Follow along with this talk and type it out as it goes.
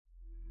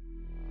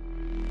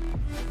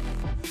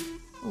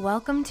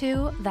Welcome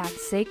to That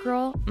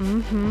Sacral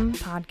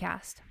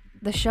podcast,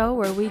 the show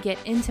where we get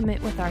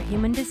intimate with our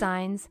human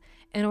designs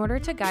in order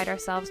to guide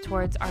ourselves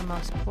towards our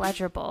most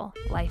pleasurable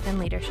life and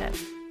leadership.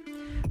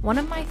 One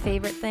of my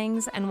favorite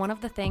things, and one of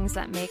the things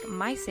that make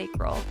my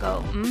sacral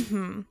go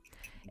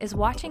is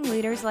watching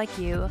leaders like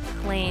you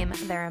claim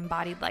their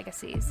embodied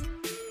legacies.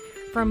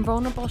 From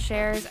vulnerable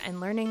shares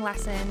and learning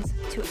lessons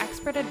to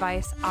expert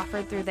advice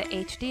offered through the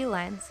HD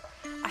lens,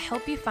 I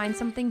hope you find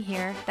something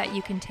here that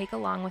you can take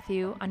along with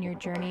you on your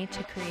journey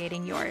to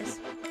creating yours.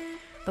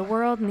 The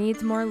world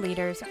needs more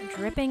leaders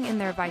dripping in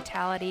their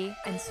vitality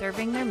and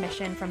serving their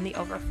mission from the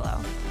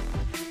overflow.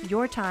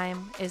 Your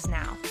time is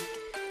now.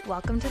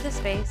 Welcome to the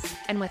space,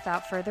 and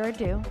without further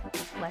ado,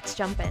 let's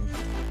jump in.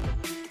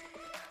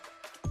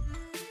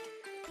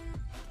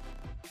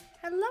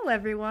 Hello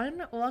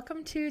everyone,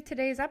 welcome to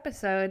today's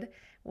episode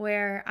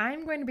where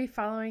I'm going to be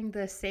following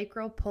the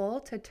sacral pull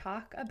to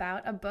talk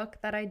about a book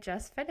that I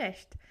just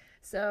finished.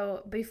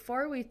 So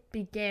before we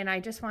begin, I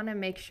just want to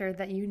make sure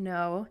that you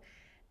know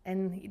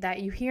and that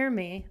you hear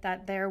me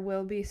that there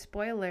will be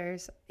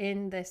spoilers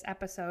in this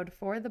episode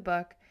for the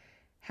book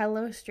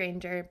Hello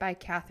Stranger by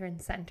Katherine.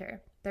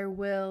 There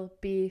will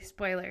be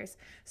spoilers.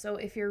 So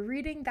if you're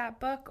reading that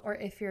book or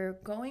if you're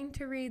going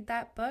to read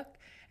that book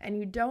and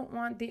you don't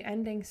want the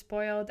ending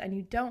spoiled and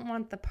you don't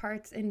want the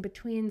parts in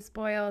between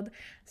spoiled,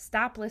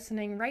 stop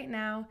listening right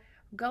now.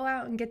 Go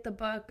out and get the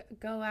book.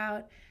 Go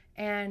out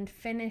and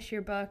finish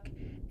your book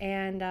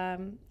and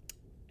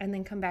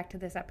then come back to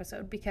this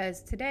episode,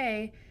 because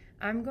today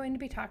I'm going to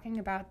be talking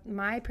about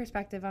my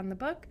perspective on the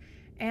book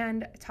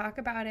and talk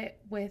about it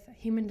with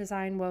human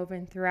design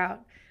woven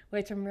throughout,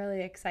 which I'm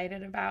really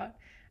excited about.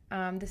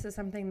 This is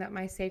something that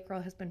my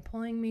sacral has been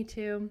pulling me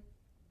to.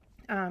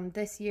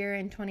 This year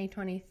in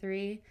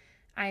 2023,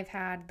 I've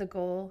had the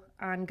goal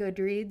on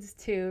Goodreads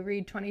to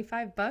read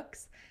 25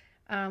 books,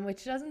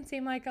 which doesn't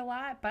seem like a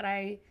lot, but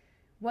I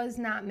was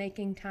not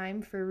making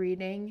time for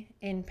reading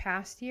in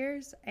past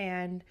years,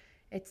 and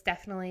it's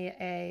definitely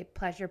a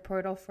pleasure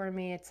portal for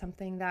me. It's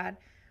something that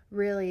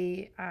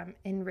really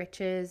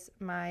enriches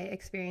my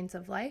experience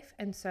of life,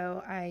 and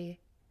so I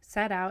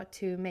set out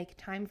to make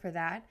time for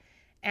that.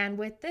 And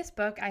with this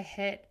book, I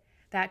hit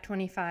that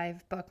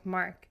 25 book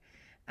mark.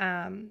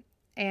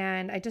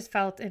 And I just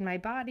felt in my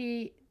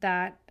body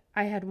that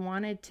I had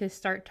wanted to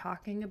start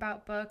talking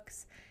about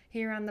books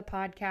here on the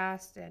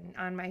podcast and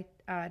on my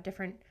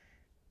different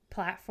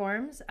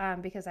platforms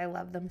because I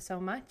love them so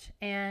much.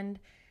 And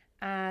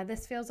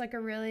this feels like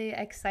a really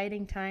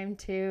exciting time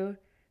to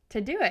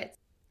do it.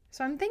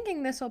 So I'm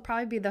thinking this will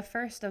probably be the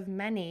first of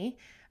many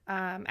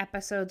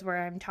episodes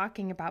where I'm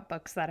talking about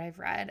books that I've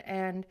read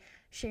and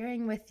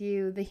sharing with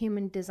you the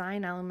human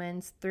design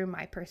elements through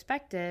my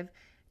perspective,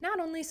 not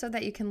only so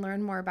that you can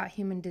learn more about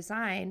human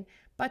design,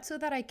 but so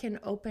that I can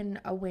open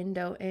a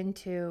window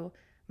into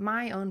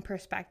my own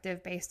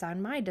perspective based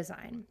on my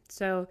design.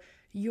 So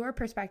your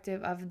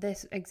perspective of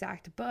this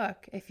exact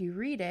book, if you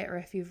read it or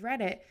if you've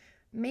read it,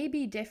 may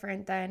be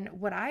different than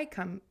what I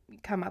come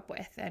up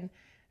with. And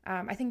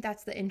I think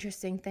that's the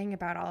interesting thing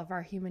about all of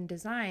our human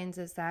designs,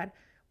 is that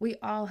we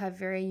all have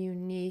very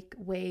unique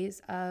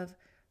ways of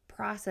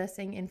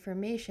processing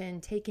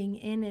information, taking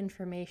in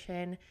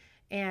information,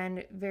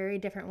 and very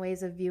different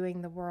ways of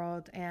viewing the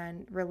world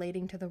and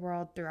relating to the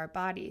world through our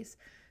bodies.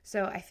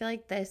 So I feel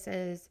like this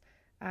is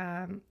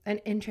an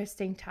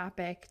interesting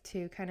topic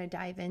to kind of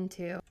dive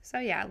into. So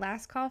yeah,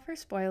 last call for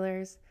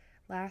spoilers,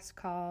 last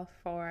call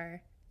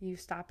for you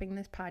stopping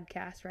this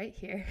podcast right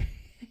here,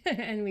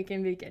 and we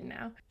can begin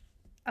now.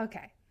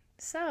 Okay,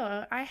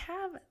 so I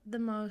have the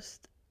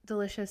most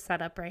delicious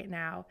setup right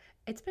now.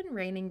 It's been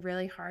raining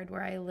really hard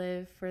where I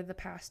live for the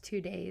past 2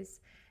 days.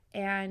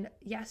 And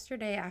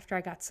yesterday, after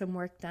I got some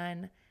work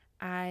done,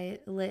 I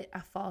lit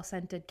a fall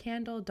scented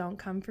candle. Don't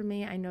come for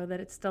me. I know that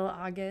it's still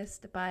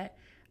August, but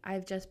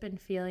I've just been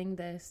feeling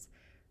this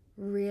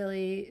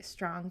really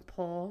strong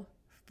pull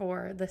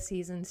for the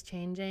seasons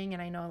changing.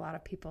 And I know a lot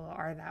of people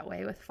are that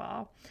way with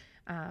fall.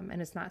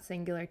 And it's not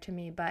singular to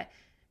me, but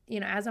you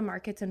know, as a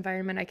markets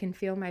environment, I can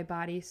feel my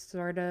body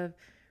sort of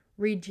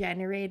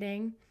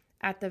regenerating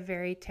at the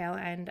very tail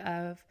end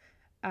of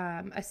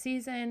a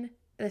season.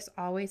 This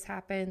always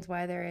happens,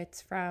 whether it's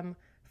from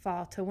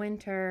fall to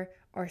winter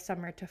or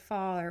summer to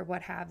fall or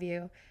what have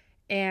you.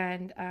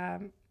 And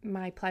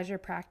my pleasure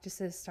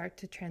practices start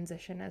to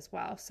transition as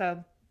well.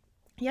 So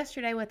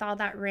yesterday, with all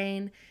that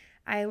rain,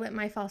 I lit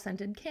my fall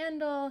scented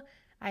candle.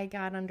 I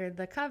got under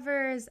the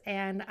covers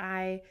and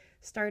I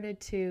started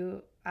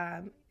to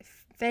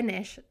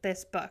finish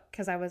this book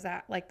because I was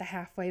at like the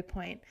halfway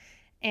point.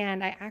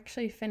 And I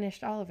actually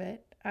finished all of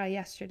it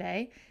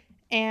yesterday.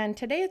 And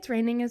today it's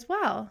raining as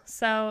well.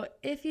 So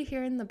if you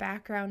hear in the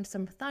background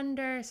some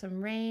thunder,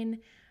 some rain,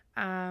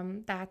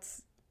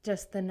 that's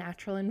just the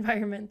natural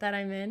environment that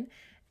I'm in.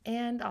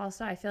 And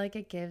also I feel like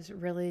it gives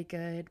really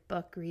good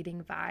book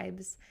reading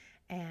vibes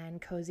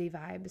and cozy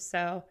vibes.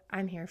 So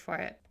I'm here for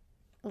it.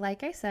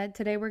 Like I said,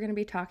 today we're going to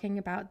be talking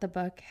about the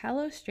book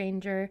Hello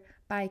Stranger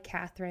by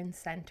Katherine.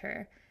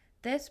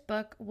 This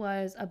book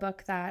was a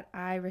book that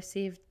I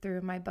received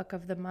through my Book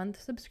of the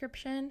Month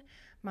subscription.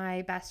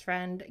 My best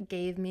friend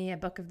gave me a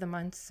Book of the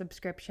Month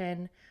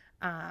subscription,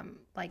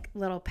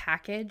 little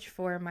package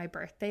for my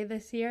birthday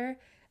this year.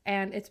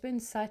 And it's been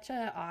such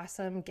an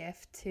awesome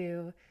gift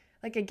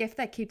a gift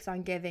that keeps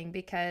on giving,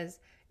 because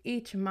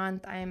each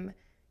month I'm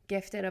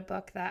gifted a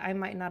book that I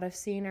might not have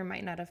seen or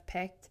might not have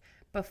picked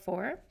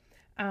before.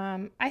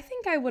 I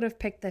think I would have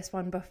picked this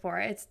one before.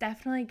 It's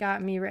definitely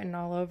got me written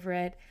all over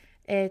it.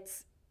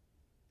 It's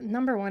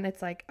number one,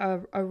 it's like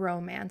a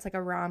romance, like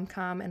a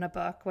rom-com in a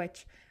book,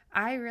 which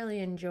I really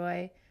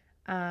enjoy.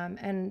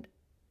 And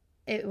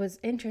it was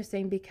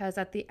interesting because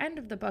at the end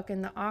of the book,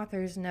 in the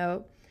author's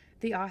note,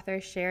 the author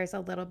shares a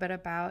little bit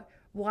about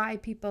why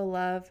people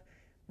love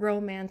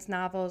romance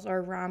novels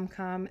or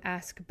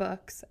rom-com-esque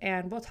books.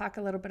 And we'll talk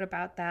a little bit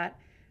about that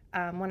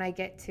when I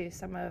get to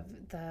some of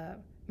the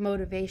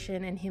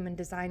motivation and human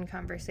design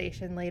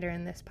conversation later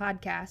in this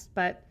podcast.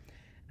 But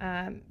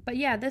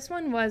yeah, this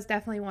one was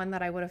definitely one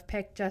that I would have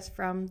picked just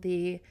from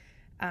the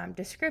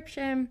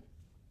description.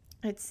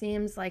 It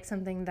seems like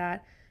something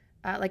that,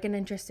 like an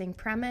interesting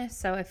premise.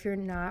 So if you're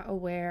not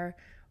aware,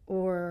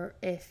 or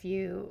if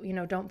you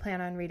don't plan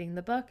on reading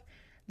the book,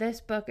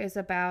 this book is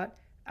about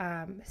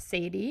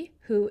Sadie,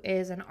 who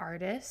is an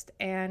artist,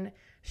 and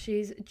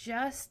she's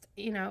just,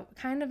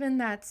 kind of in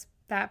that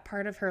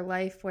part of her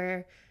life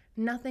where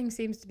nothing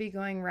seems to be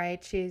going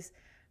right. She's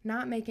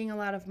not making a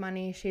lot of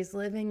money. She's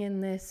living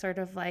in this sort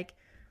of like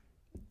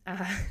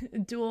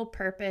dual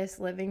purpose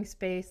living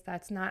space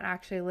that's not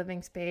actually a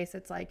living space.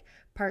 It's like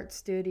part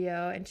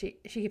studio, and she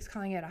keeps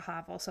calling it a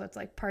hovel. So it's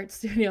like part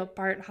studio,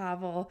 part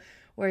hovel,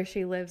 where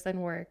she lives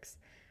and works.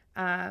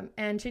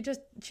 And she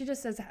just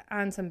is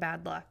on some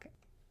bad luck.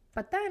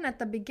 But then at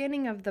the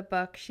beginning of the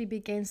book, she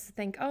begins to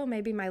think, oh,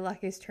 maybe my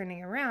luck is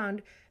turning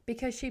around,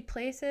 because she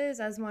places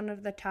as one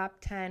of the top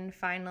 10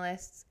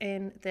 finalists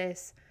in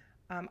this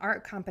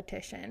art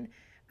competition.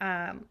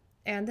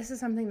 And this is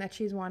something that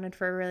she's wanted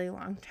for a really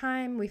long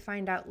time. We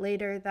find out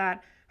later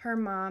that her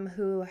mom,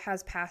 who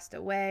has passed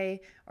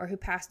away, or who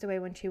passed away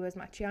when she was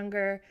much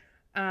younger,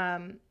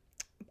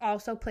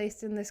 also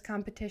placed in this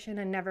competition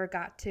and never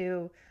got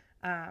to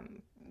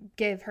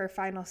give her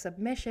final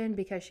submission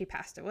because she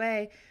passed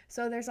away.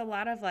 So there's a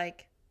lot of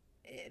like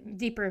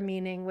deeper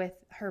meaning with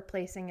her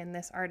placing in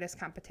this artist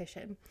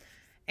competition.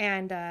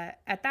 And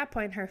at that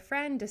point, her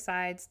friend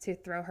decides to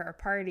throw her a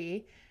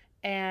party,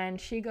 and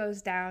she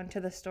goes down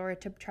to the store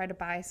to try to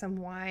buy some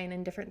wine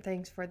and different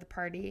things for the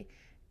party.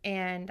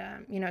 And,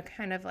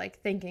 kind of like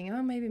thinking,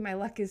 oh, maybe my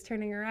luck is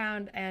turning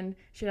around, and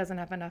she doesn't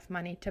have enough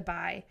money to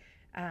buy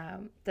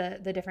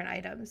the different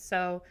items.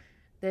 So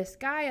this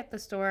guy at the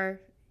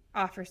store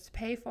offers to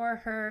pay for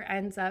her,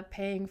 ends up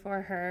paying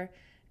for her,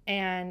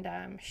 and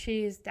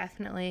she's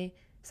definitely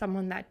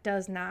someone that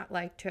does not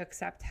like to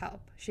accept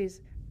help. She's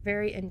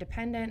very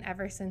independent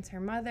ever since her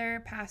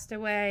mother passed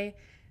away.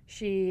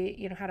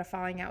 She, had a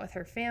falling out with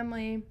her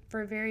family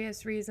for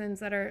various reasons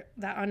that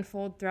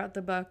unfold throughout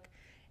the book,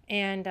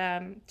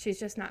 and she's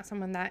just not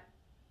someone that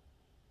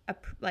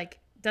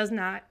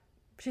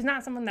she's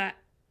not someone that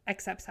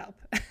accepts help.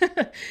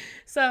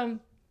 So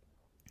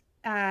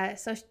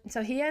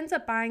he ends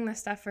up buying the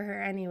stuff for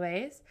her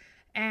anyways,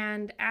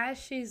 and as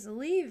she's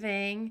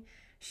leaving,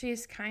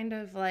 she's kind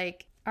of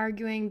like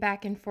arguing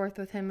back and forth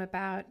with him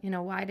about,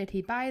 why did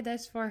he buy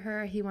this for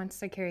her? He wants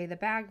to carry the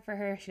bag for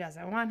her. She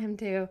doesn't want him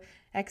to,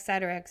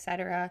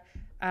 etc.,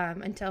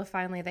 until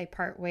finally they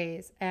part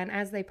ways. And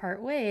as they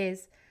part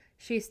ways,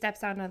 she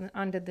steps out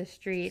onto the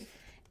street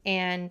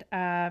and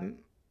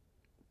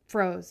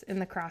froze in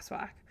the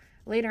crosswalk.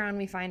 Later on,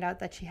 we find out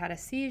that she had a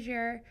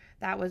seizure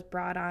that was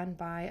brought on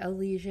by a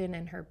lesion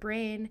in her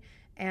brain.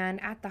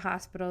 And at the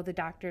hospital, the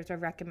doctors are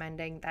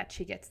recommending that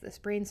she gets this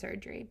brain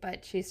surgery.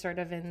 But she's sort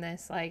of in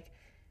this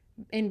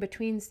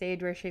in-between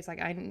stage where she's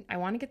like, I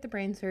want to get the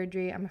brain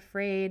surgery. I'm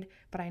afraid,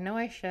 but I know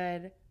I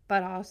should.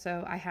 But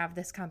also, I have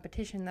this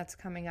competition that's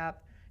coming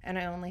up, and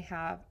I only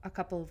have a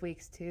couple of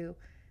weeks to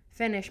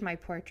finish my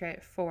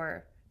portrait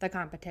for the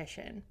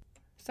competition.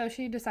 So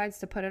she decides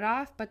to put it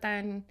off, but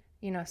then,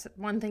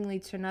 one thing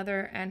leads to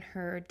another, and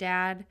her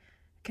dad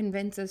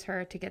convinces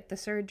her to get the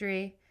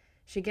surgery.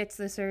 She gets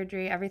the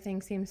surgery,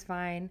 everything seems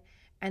fine,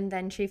 and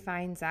then she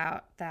finds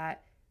out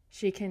that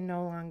she can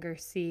no longer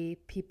see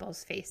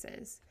people's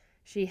faces.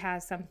 She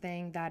has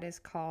something that is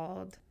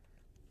called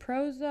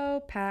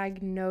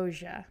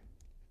prosopagnosia.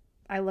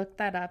 I looked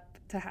that up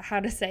to how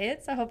to say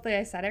it, so hopefully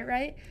I said it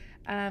right.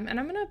 And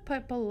I'm going to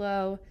put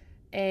below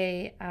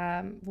a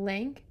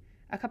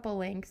couple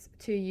links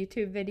to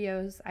YouTube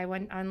videos. I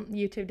went on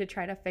YouTube to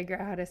try to figure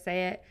out how to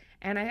say it,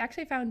 and I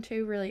actually found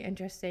two really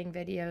interesting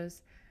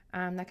videos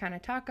that kind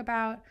of talk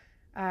about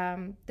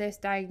this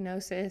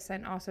diagnosis,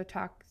 and also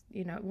talk,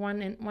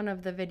 one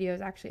of the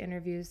videos actually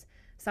interviews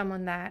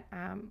someone that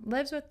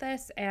lives with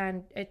this,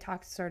 and it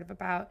talks sort of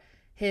about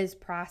his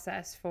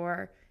process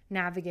for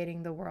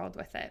navigating the world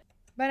with it.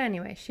 But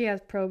anyway, she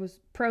has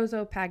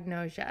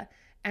prosopagnosia,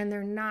 and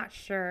they're not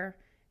sure.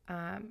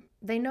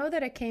 They know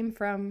that it came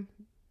from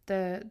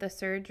the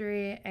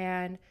surgery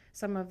and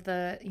some of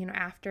the,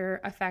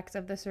 after effects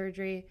of the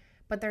surgery,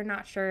 but they're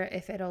not sure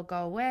if it'll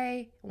go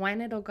away,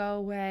 when it'll go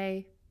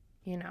away,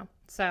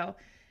 So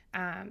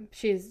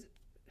she's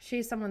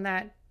someone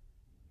that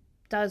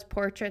does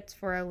portraits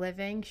for a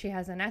living. She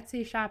has an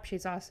Etsy shop.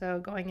 She's also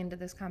going into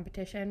this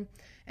competition.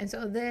 And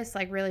so this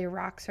like really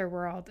rocks her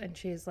world. And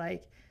she's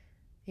like,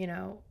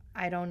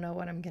 I don't know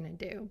what I'm going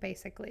to do,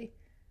 basically.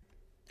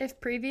 If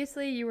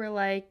previously you were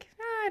like,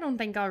 I don't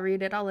think I'll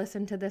read it, I'll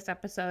listen to this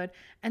episode,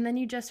 and then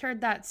you just heard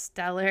that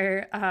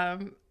stellar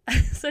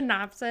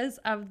synopsis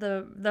of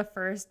the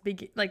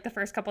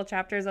first couple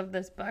chapters of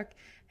this book,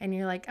 and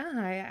you're like,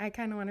 I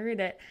kind of want to read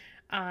it,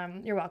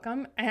 you're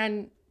welcome.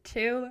 And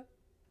two,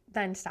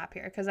 then stop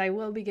here, because I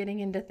will be getting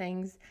into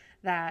things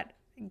that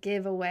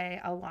give away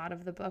a lot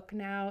of the book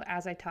now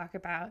as I talk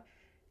about,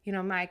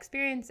 my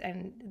experience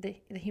and the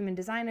human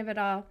design of it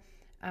all.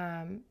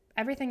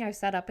 Everything I've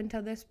said up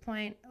until this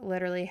point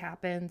literally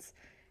happens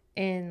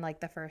in like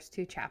the first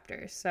 2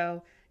 chapters.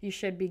 So you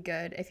should be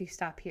good if you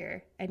stop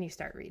here and you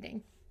start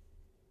reading.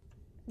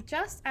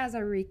 Just as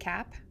a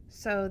recap,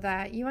 so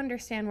that you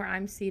understand where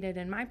I'm seated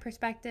in my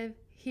perspective,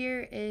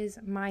 here is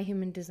my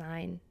human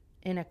design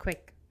in a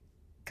quick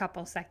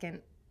couple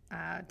second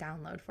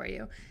download for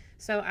you.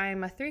 So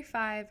I'm a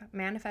 3/5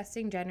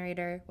 manifesting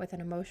generator with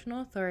an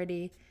emotional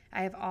authority.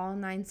 I have all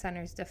 9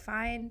 centers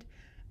defined.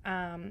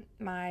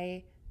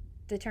 My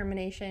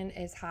determination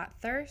is hot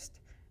thirst.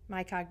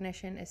 My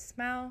cognition is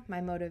smell.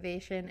 My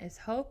motivation is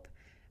hope.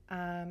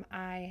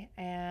 I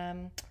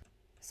am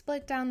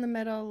split down the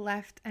middle,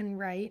 left and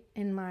right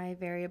in my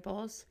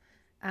variables.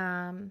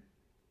 And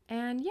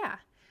yeah,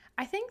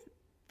 I think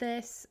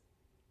this,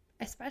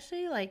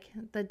 especially like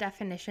the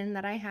definition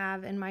that I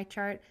have in my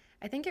chart,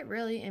 I think it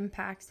really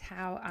impacts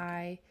how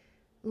I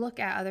look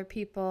at other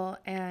people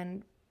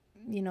and,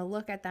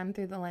 look at them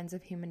through the lens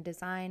of human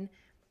design.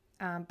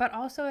 But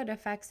also it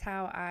affects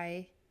how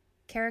I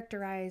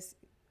characterize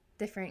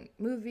different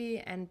movie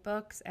and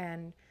books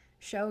and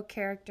show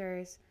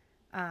characters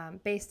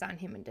based on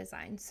human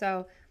design.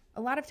 So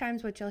a lot of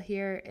times what you'll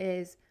hear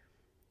is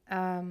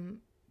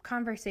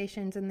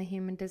conversations in the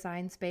human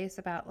design space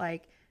about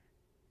like,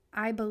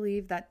 I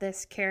believe that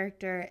this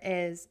character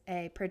is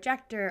a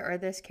projector, or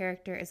this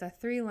character is a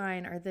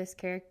 3-line, or this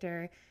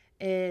character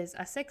is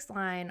a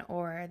 6-line,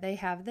 or they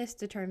have this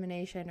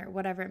determination, or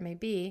whatever it may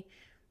be.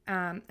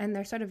 And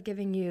they're sort of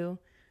giving you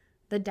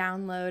the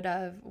download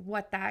of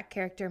what that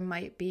character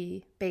might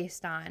be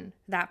based on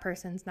that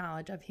person's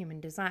knowledge of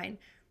human design.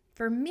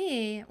 For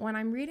me, when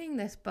I'm reading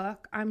this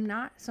book, I'm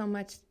not so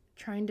much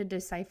trying to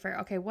decipher,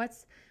 okay,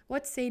 what's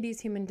Sadie's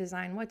human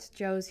design, what's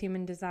Joe's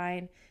human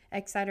design,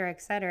 et cetera,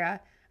 et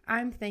cetera.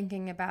 I'm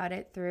thinking about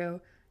it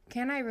through,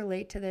 can I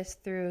relate to this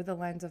through the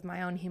lens of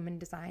my own human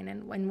design,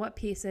 and what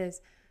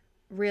pieces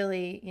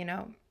really,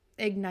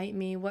 ignite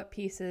me, what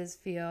pieces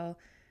feel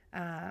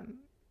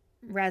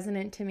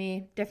resonant to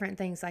me, different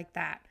things like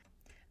that.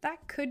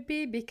 That could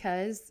be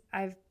because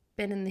I've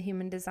been in the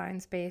human design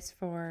space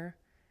for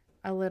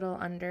a little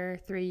under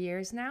 3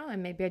 years now,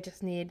 and maybe I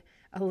just need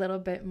a little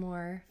bit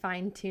more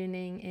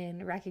fine-tuning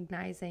in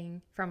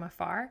recognizing from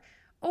afar.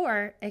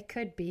 Or it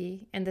could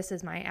be, and this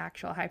is my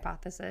actual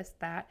hypothesis,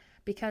 that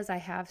because I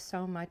have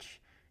so much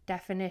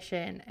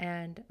definition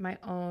and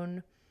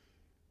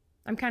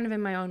I'm kind of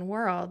in my own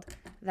world,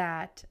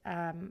 that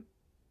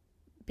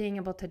being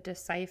able to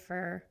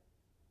decipher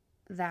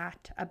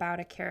that about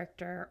a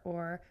character,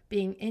 or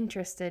being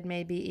interested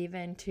maybe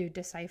even to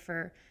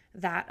decipher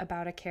that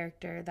about a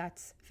character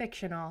that's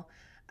fictional,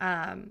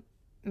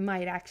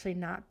 might actually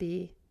not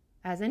be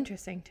as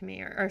interesting to me,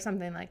 or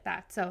something like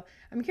that. So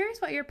I'm curious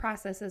what your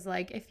process is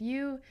like. If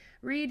you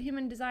read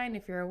human design,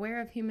 if you're aware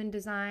of human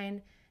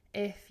design,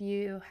 if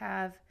you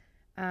have,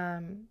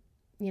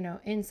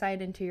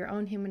 insight into your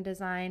own human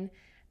design,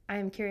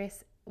 I'm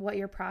curious what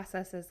your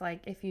process is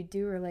like if you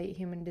do relate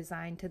human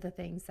design to the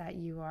things that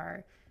you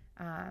are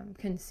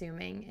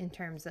consuming in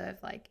terms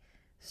of like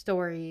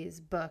stories,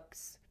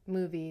 books,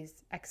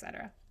 movies,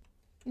 etc.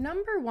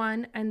 Number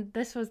 1, and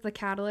this was the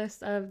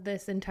catalyst of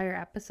this entire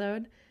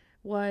episode,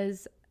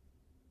 was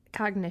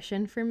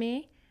cognition for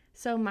me.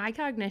 So my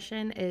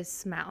cognition is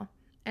smell.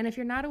 And if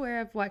you're not aware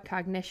of what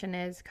cognition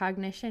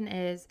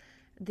is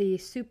the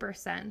super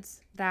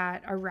sense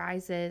that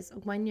arises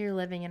when you're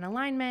living in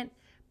alignment,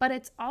 but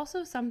it's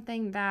also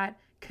something that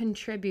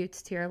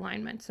contributes to your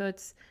alignment. So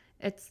it's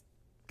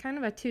kind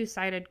of a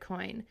two-sided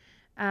coin.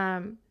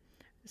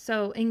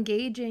 So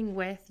engaging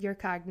with your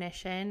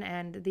cognition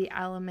and the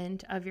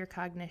element of your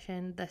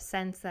cognition, the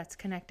sense that's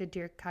connected to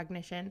your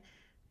cognition,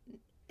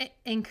 it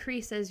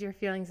increases your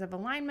feelings of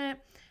alignment,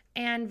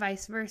 and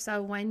vice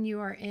versa. When you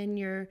are in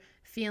your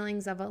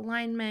feelings of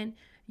alignment,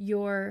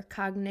 your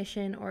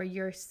cognition, or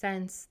your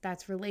sense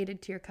that's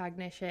related to your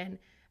cognition,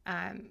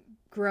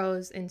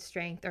 grows in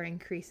strength or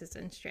increases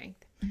in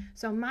strength.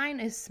 So mine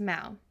is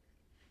smell.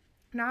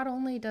 Not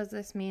only does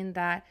this mean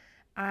that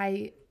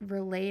I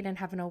relate and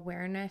have an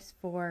awareness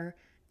for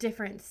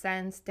different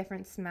scents,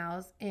 different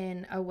smells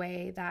in a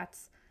way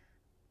that's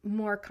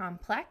more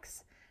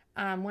complex,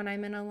 when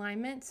I'm in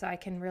alignment, so I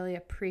can really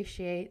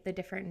appreciate the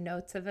different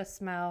notes of a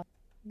smell.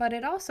 But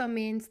it also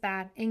means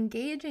that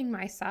engaging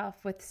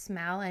myself with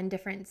smell and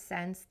different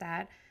scents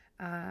that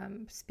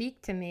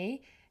speak to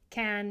me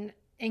can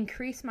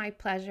increase my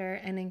pleasure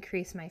and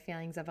increase my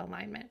feelings of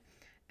alignment.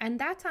 And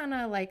that's on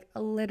a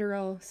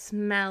literal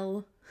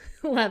smell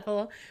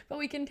level, but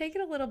we can take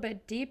it a little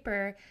bit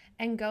deeper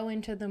and go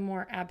into the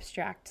more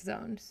abstract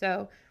zone.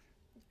 So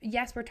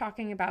yes, we're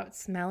talking about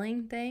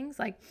smelling things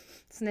like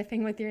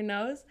sniffing with your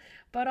nose,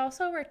 but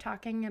also we're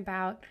talking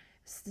about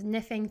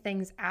sniffing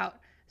things out.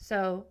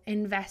 So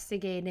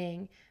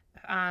investigating,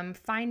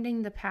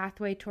 finding the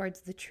pathway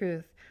towards the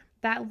truth.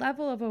 That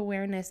level of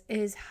awareness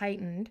is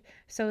heightened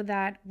so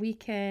that we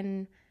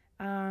can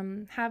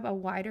have a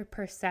wider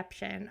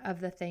perception of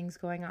the things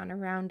going on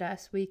around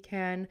us. We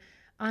can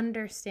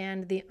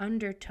understand the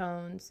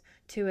undertones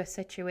to a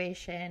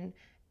situation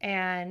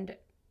and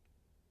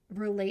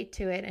relate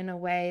to it in a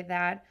way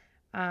that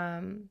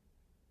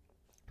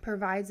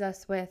provides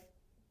us with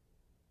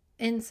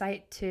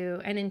insight to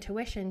and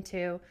intuition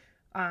to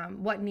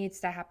what needs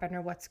to happen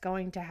or what's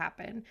going to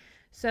happen.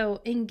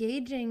 So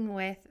engaging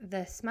with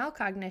the smell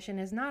cognition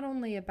is not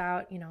only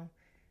about,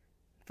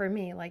 for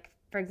me, like,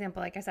 for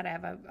example, like I said, I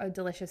have a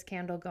delicious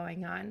candle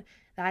going on.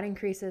 That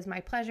increases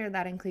my pleasure,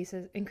 that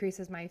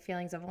increases my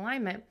feelings of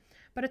alignment.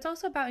 But it's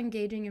also about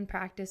engaging in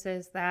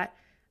practices that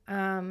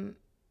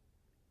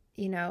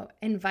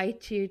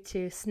invite you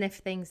to sniff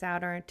things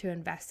out or to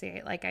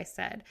investigate, like I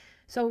said.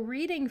 So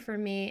reading for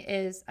me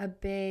is a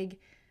big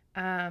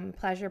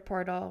pleasure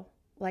portal,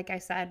 like I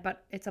said,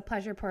 but it's a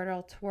pleasure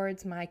portal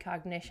towards my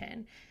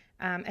cognition,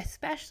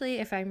 especially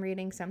if I'm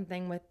reading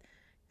something with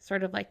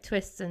sort of like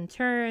twists and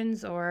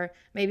turns or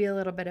maybe a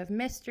little bit of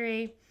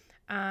mystery.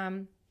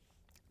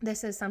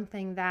 This is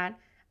something that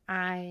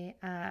I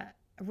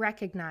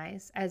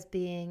recognize as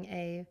being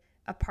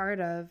a part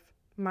of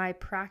my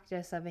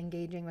practice of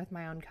engaging with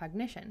my own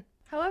cognition.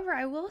 However,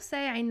 I will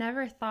say I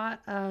never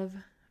thought of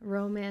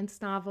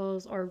romance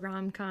novels or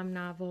rom-com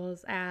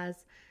novels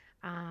as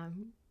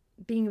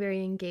being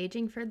very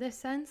engaging for this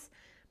sense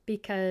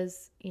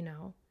because,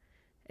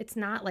 it's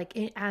not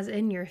like as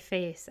in your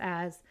face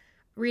as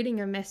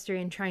reading a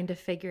mystery and trying to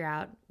figure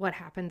out what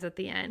happens at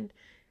the end.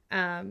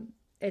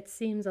 It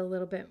seems a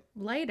little bit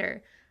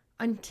lighter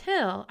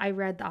until I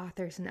read the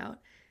author's note.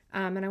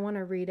 And I want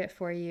to read it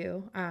for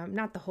you.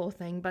 Not the whole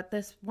thing, but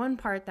this one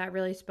part that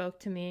really spoke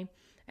to me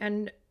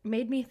and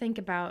made me think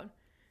about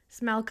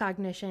smell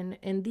cognition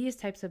in these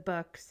types of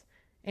books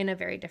in a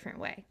very different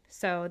way.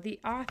 So the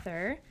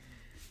author,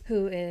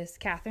 who is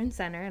Katherine,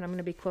 and I'm going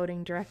to be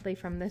quoting directly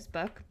from this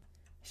book,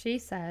 she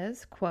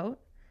says, quote,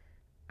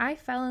 "I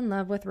fell in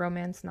love with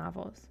romance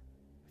novels.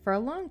 For a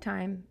long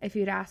time, if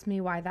you'd asked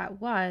me why that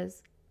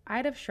was,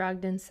 I'd have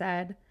shrugged and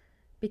said,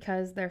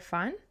 because they're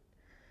fun.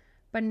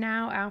 But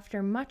now,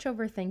 after much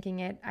overthinking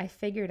it, I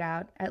figured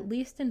out, at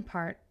least in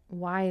part,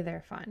 why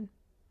they're fun.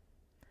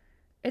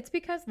 It's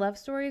because love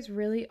stories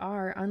really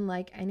are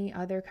unlike any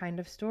other kind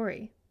of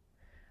story.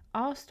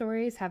 All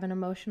stories have an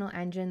emotional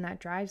engine that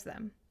drives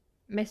them.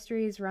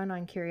 Mysteries run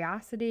on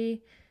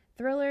curiosity,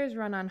 thrillers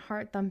run on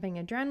heart-thumping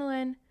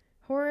adrenaline,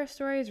 horror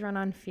stories run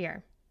on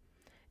fear.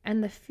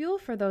 And the fuel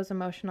for those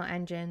emotional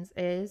engines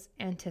is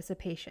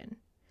anticipation.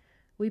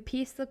 We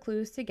piece the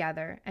clues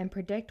together and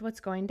predict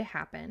what's going to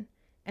happen,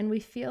 and we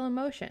feel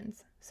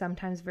emotions,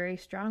 sometimes very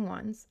strong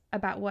ones,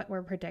 about what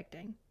we're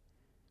predicting.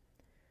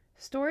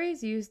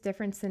 Stories use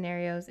different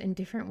scenarios in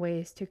different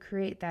ways to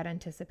create that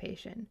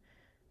anticipation,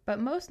 but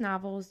most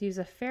novels use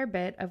a fair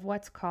bit of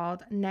what's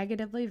called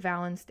negatively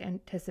balanced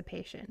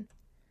anticipation.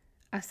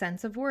 A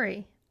sense of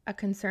worry, a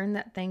concern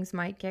that things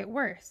might get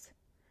worse.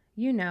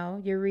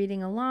 You're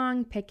reading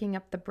along, picking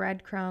up the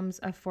breadcrumbs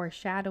of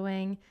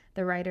foreshadowing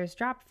the writers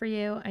dropped for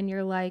you, and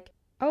you're like,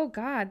 oh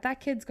God, that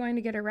kid's going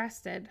to get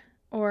arrested.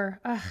 Or,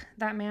 ugh,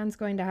 that man's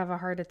going to have a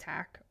heart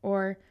attack.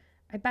 Or,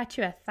 I bet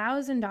you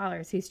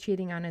 $1,000 he's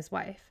cheating on his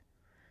wife.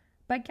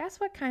 But guess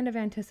what kind of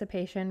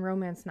anticipation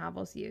romance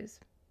novels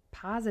use?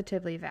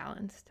 Positively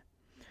balanced.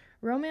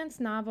 Romance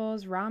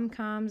novels,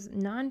 rom-coms,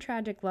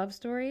 non-tragic love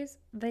stories,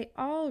 they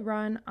all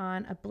run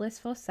on a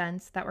blissful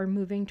sense that we're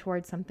moving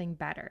towards something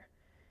better.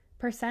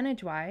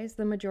 Percentage-wise,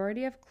 the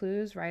majority of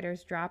clues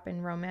writers drop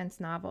in romance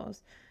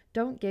novels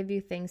don't give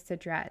you things to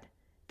dread.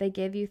 They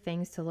give you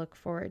things to look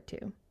forward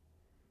to.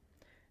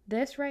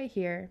 This right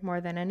here,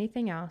 more than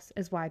anything else,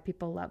 is why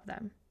people love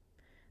them.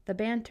 The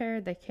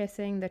banter, the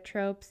kissing, the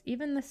tropes,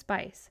 even the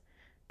spice,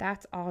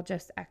 that's all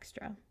just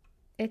extra.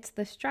 It's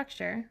the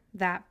structure,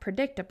 that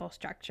predictable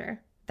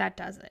structure, that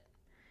does it.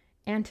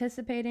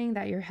 Anticipating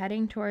that you're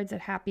heading towards a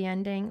happy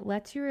ending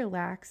lets you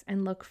relax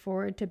and look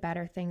forward to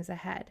better things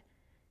ahead.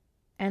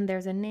 And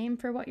there's a name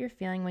for what you're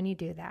feeling when you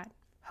do that: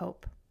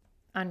 hope."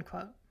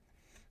 Unquote.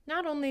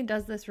 Not only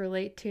does this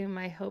relate to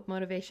my hope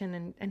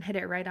motivation and hit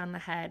it right on the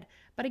head,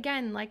 but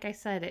again, like I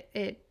said,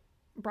 it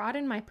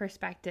broadened my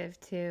perspective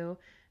to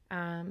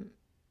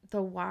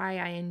the why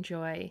I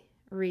enjoy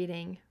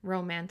reading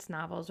romance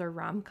novels or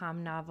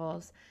rom-com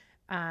novels.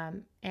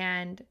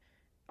 And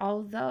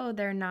although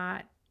they're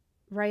not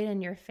right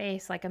in your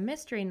face like a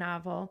mystery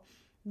novel,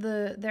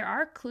 there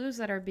are clues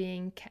that are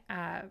being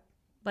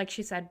like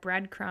she said,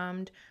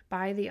 breadcrumbed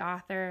by the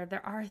author.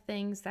 There are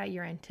things that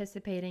you're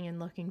anticipating and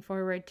looking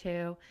forward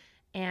to,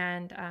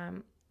 and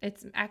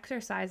it's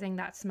exercising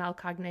that smell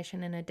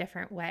cognition in a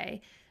different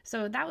way.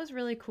 So that was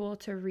really cool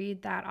to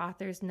read that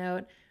author's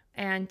note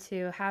and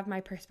to have my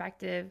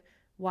perspective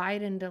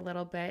widened a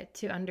little bit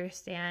to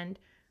understand,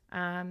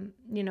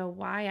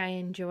 why I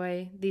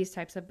enjoy these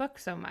types of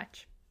books so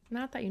much.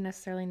 Not that you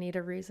necessarily need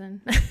a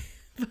reason,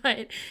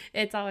 but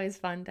it's always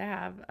fun to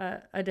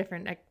have a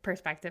different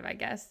perspective, I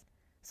guess.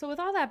 So,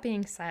 with all that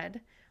being said,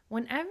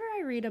 whenever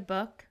I read a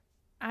book,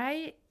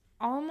 I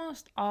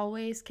almost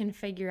always can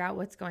figure out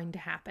what's going to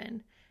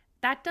happen.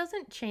 That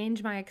doesn't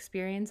change my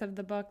experience of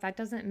the book. That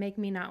doesn't make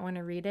me not want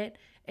to read it.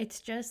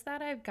 It's just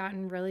that I've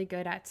gotten really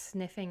good at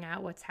sniffing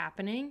out what's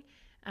happening,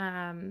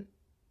 to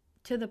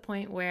the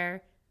point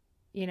where,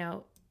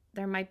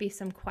 there might be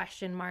some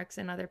question marks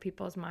in other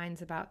people's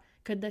minds about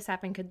could this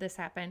happen? Could this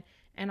happen?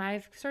 And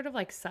I've sort of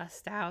like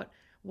sussed out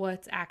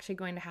what's actually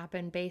going to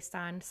happen based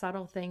on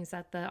subtle things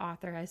that the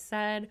author has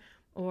said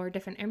or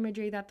different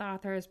imagery that the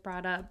author has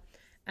brought up.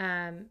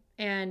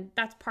 And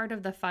that's part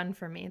of the fun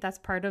for me. That's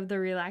part of the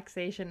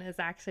relaxation, is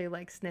actually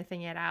like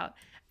sniffing it out.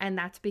 And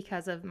that's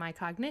because of my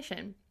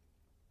cognition.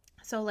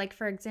 So like,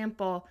 for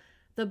example,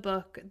 the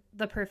book,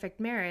 The Perfect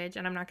Marriage,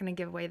 and I'm not going to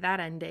give away that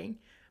ending,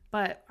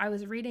 but I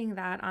was reading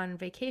that on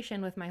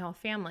vacation with my whole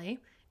family,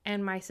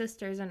 and my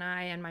sisters and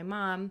I and my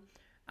mom,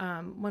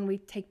 when we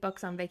take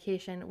books on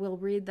vacation, we'll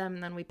read them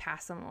and then we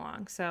pass them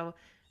along. So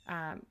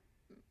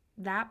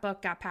that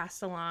book got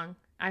passed along.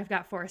 I've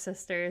got 4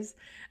 sisters.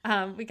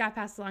 We got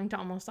passed along to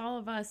almost all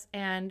of us,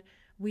 and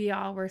we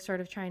all were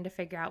sort of trying to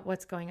figure out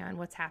what's going on,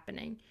 what's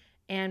happening.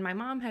 And my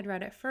mom had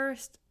read it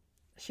first.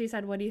 She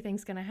said, "What do you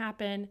think's going to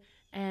happen?"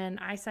 And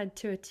I said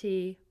to a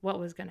T what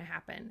was going to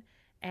happen.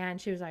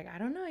 And she was like, "I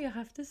don't know, you'll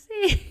have to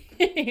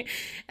see."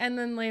 And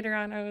then later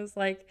on, I was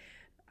like,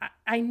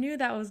 I knew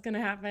that was going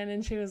to happen.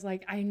 And she was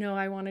like, "I know,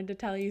 I wanted to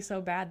tell you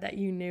so bad that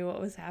you knew what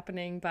was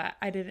happening, but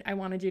I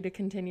wanted you to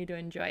continue to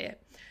enjoy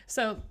it."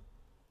 So,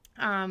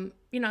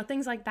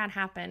 things like that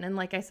happen. And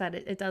like I said,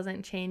 it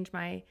doesn't change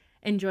my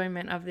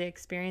enjoyment of the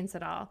experience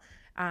at all.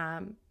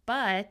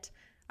 But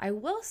I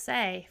will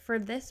say for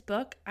this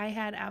book, I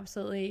had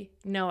absolutely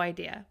no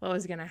idea what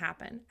was going to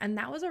happen. And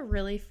that was a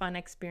really fun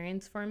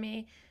experience for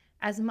me.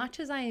 As much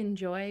as I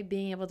enjoy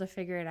being able to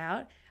figure it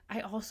out,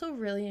 I also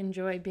really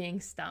enjoy being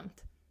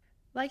stumped.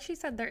 Like she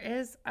said, there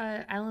is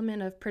an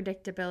element of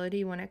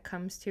predictability when it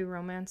comes to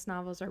romance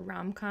novels or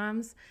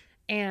rom-coms.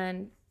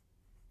 And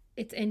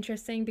it's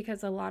interesting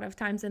because a lot of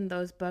times in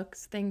those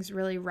books, things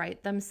really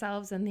write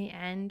themselves in the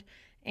end.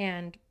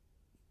 And,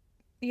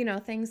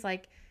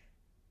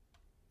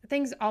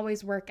 things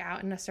always work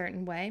out in a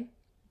certain way.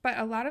 But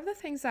a lot of the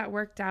things that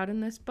worked out in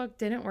this book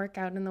didn't work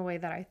out in the way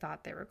that I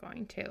thought they were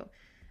going to.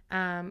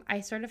 I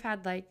sort of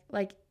had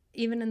like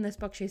even in this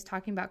book, she's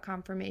talking about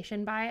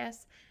confirmation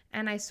bias.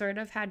 And I sort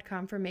of had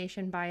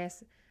confirmation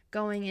bias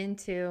going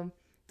into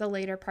the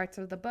later parts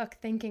of the book,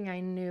 thinking I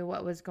knew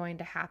what was going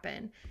to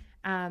happen.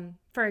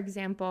 For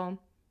example,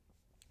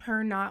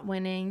 her not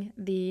winning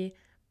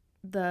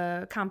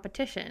the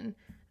competition,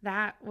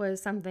 that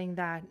was something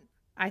that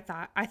I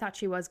thought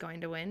she was going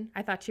to win.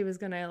 I thought she was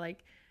going to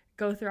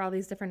go through all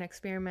these different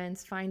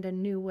experiments, find a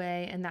new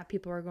way, and that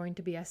people were going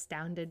to be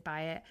astounded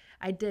by it.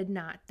 I did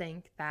not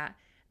think that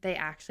they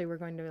actually were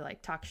going to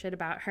talk shit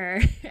about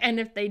her. And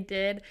if they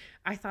did,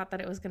 I thought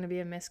that it was going to be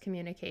a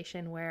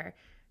miscommunication where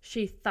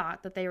she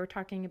thought that they were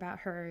talking about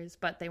hers,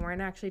 but they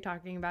weren't actually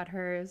talking about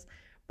hers.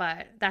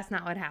 But that's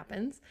not what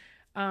happens.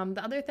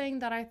 The other thing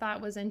that I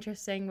thought was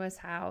interesting was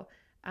how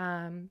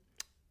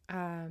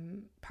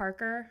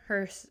Parker,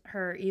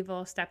 her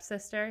evil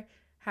stepsister,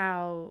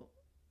 how,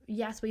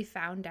 yes, we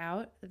found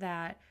out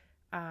that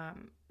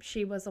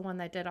she was the one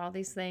that did all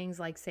these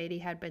things like Sadie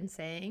had been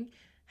saying.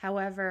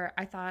 However,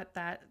 I thought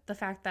that the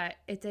fact that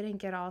it didn't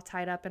get all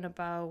tied up in a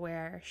bow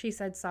where she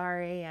said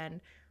sorry and,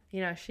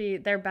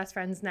 they're best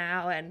friends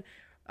now, and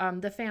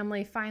the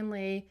family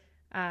finally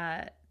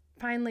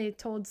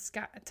told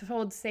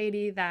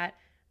Sadie that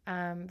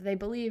they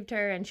believed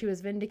her and she was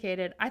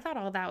vindicated. I thought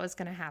all that was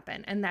going to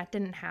happen, and that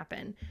didn't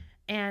happen.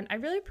 And I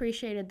really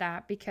appreciated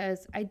that,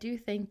 because I do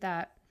think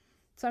that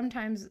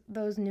sometimes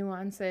those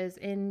nuances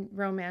in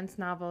romance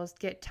novels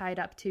get tied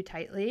up too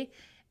tightly,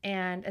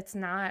 and it's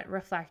not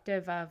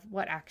reflective of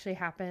what actually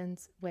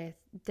happens with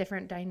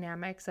different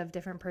dynamics of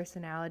different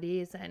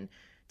personalities and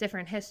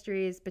different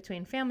histories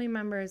between family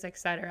members,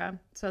 etc.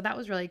 So that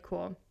was really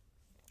cool.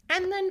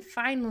 And then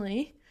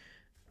finally,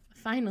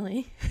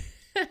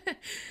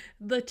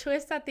 the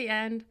twist at the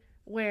end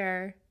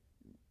where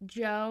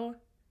Joe,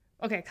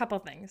 okay, a couple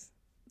things.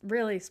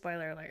 Really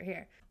spoiler alert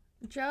here.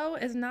 Joe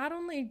is not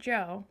only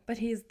Joe, but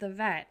he's the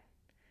vet.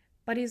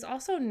 But he's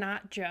also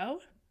not Joe.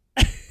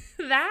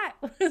 That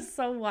was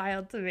so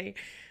wild to me.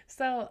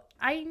 So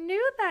I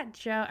knew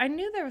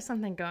there was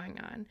something going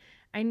on.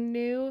 I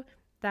knew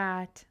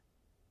that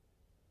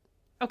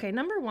okay,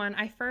 number one,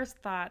 I first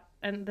thought,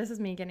 and this is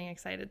me getting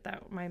excited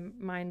that my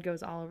mind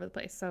goes all over the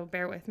place, so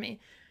bear with me.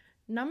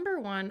 Number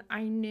one,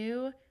 I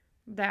knew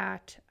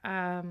that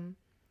I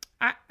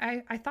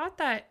thought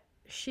that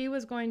she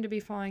was going to be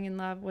falling in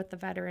love with the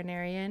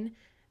veterinarian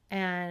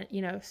and,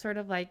 sort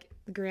of like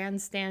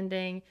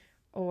grandstanding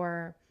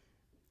or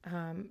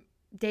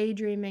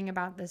daydreaming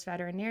about this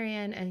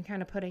veterinarian and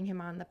kind of putting him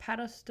on the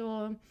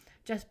pedestal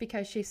just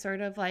because she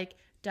sort of like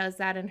does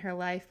that in her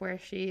life where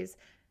she's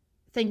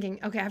thinking,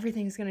 okay,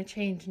 everything's going to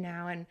change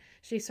now. And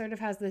she sort of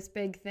has this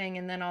big thing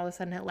and then all of a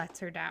sudden it lets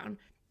her down,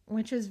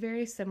 which is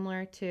very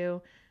similar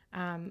to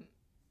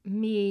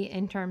me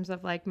in terms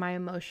of like my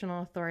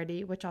emotional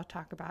authority, which I'll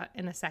talk about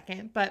in a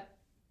second. But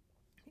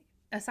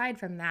aside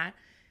from that,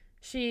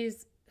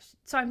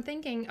 so I'm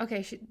thinking,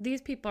 okay,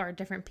 these people are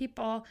different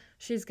people.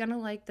 She's going to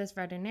like this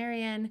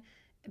veterinarian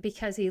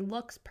because he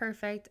looks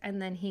perfect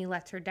and then he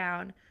lets her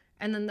down.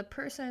 And then the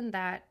person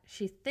that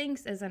she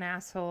thinks is an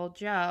asshole,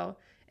 Joe,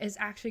 is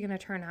actually going to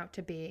turn out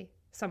to be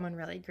someone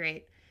really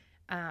great.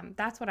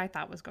 That's what I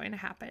thought was going to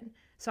happen.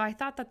 So I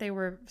thought that they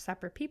were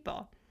separate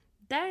people.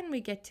 Then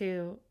we get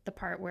to the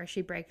part where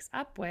she breaks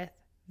up with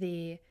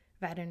the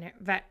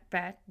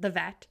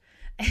vet,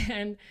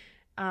 and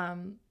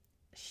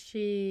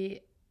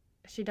she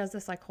does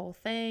this like whole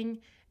thing,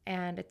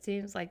 and it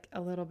seems like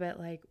a little bit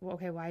like, well,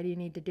 okay, why do you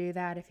need to do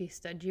that if he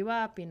stood you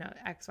up,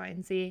 X, Y,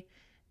 and Z,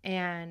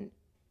 and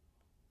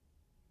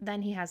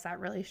then he has that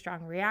really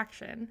strong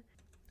reaction,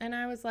 and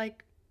I was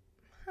like,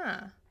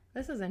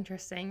 this is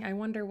interesting. I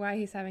wonder why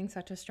he's having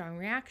such a strong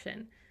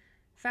reaction.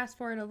 Fast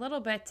forward a little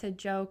bit to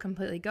Joe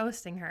completely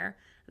ghosting her.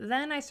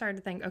 Then I started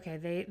to think,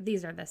 okay,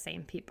 these are the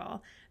same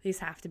people. These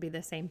have to be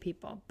the same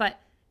people. But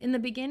in the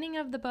beginning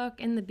of the book,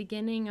 in the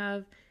beginning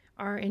of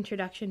our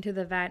introduction to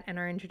the vet and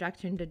our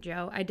introduction to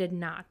Joe, I did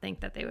not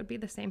think that they would be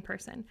the same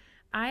person.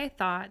 I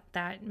thought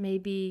that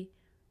maybe,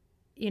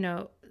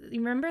 you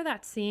remember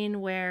that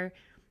scene where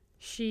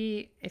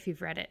if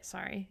you've read it,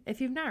 sorry. If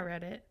you've not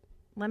read it,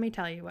 let me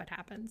tell you what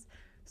happens.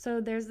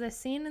 So there's this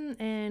scene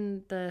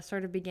in the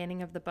sort of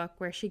beginning of the book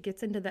where she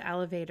gets into the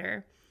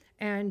elevator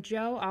and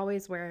Joe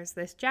always wears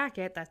this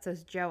jacket that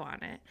says Joe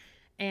on it.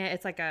 And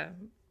it's like a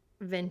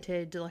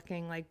vintage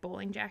looking like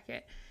bowling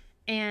jacket.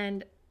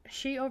 And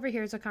she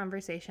overhears a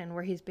conversation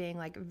where he's being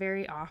like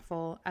very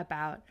awful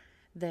about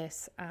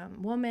this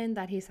woman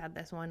that he's had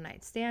this one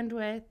night stand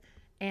with.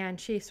 And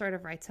she sort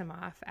of writes him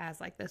off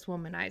as like this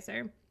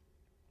womanizer.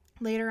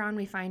 Later on,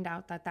 we find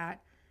out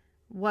that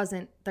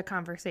wasn't the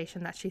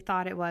conversation that she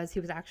thought it was. He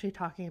was actually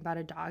talking about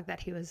a dog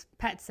that he was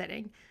pet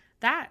sitting.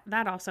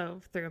 That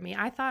also threw me.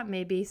 I thought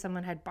maybe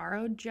someone had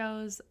borrowed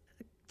Joe's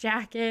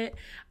jacket.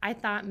 I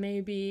thought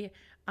maybe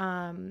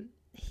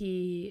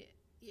she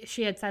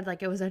had said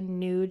like it was a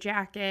new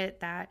jacket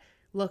that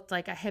looked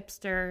like a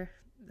hipster,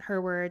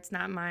 her words,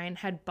 not mine,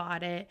 had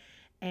bought it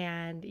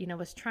and,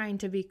 was trying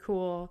to be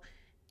cool.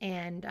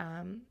 And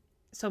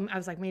so I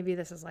was like, maybe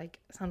this is like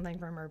something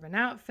from Urban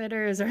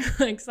Outfitters or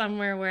like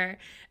somewhere where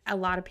a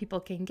lot of people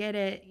can get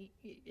it.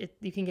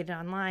 You can get it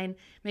online.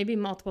 Maybe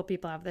multiple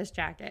people have this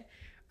jacket.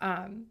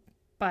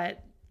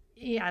 But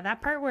yeah,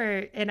 that part where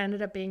it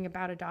ended up being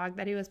about a dog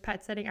that he was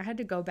pet sitting, I had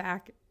to go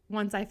back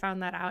once I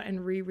found that out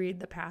and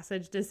reread the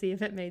passage to see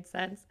if it made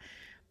sense.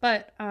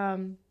 But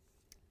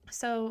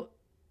so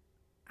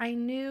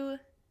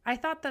I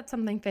thought that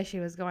something fishy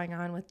was going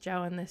on with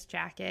Joe in this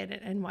jacket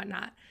and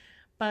whatnot.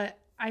 But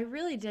I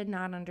really did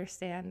not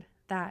understand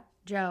that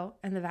Joe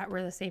and the vet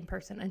were the same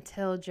person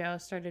until Joe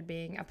started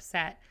being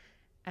upset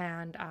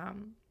and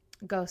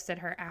ghosted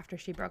her after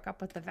she broke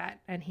up with the vet,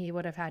 and he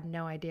would have had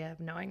no idea of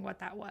knowing what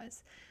that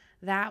was.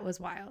 That was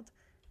wild.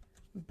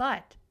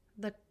 But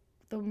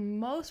the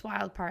most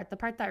wild part, the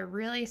part that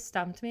really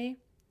stumped me,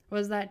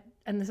 was that,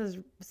 and this is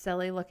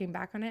silly looking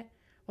back on it,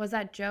 was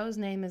that Joe's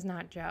name is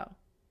not Joe.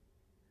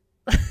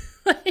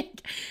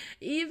 Like,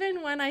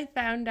 even when I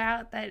found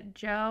out that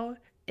Joe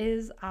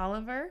is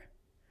Oliver,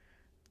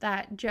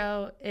 that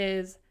Joe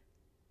is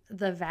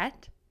the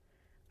vet,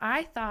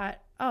 I thought,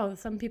 oh,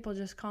 some people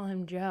just call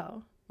him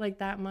Joe. Like,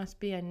 that must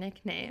be a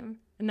nickname.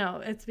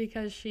 No, it's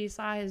because she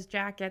saw his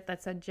jacket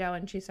that said Joe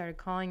and she started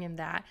calling him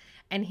that,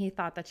 and he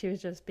thought that she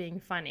was just being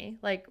funny.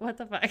 Like, what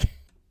the fuck?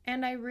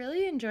 And I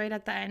really enjoyed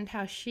at the end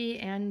how she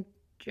and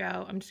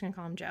Joe, I'm just going to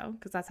call him Joe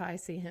because that's how I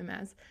see him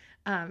as,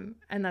 and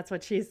that's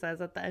what she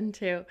says at the end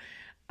too.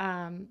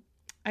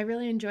 I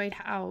really enjoyed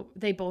how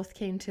they both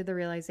came to the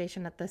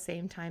realization at the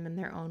same time in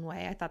their own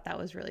way. I thought that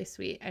was really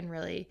sweet and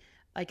really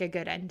like a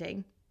good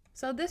ending.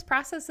 So this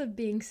process of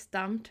being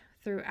stumped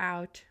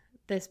throughout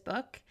this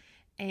book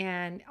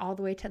and all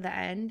the way to the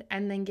end,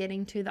 and then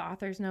getting to the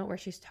author's note where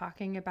she's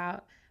talking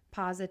about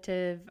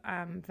positive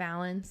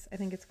valence, I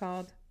think it's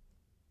called,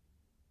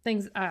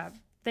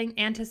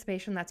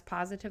 anticipation that's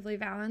positively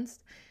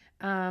valenced,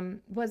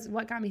 was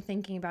what got me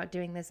thinking about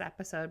doing this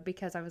episode,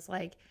 because I was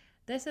like,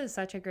 this is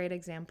such a great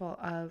example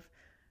of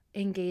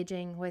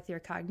engaging with your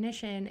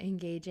cognition,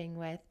 engaging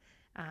with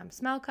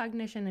smell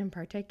cognition in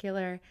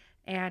particular,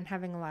 and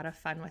having a lot of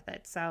fun with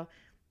it. So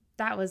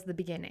that was the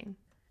beginning.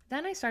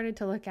 Then I started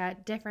to look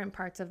at different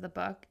parts of the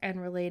book and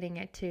relating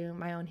it to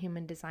my own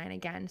human design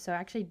again. So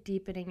actually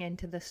deepening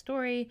into the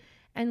story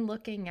and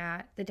looking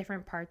at the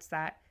different parts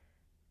that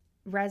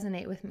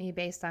resonate with me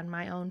based on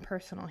my own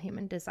personal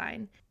human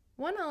design.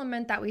 One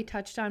element that we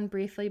touched on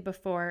briefly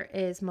before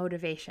is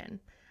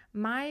motivation.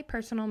 My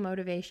personal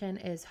motivation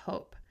is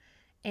hope.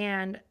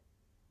 And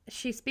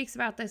she speaks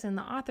about this in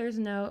the author's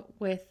note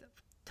with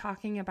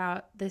talking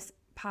about this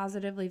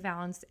positively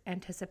balanced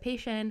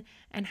anticipation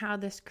and how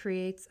this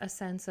creates a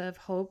sense of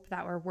hope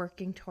that we're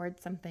working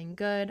towards something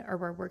good or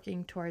we're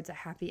working towards a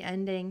happy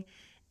ending.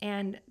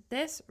 And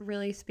this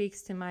really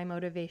speaks to my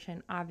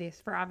motivation,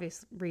 for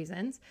obvious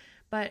reasons.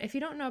 But if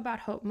you don't know about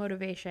hope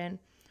motivation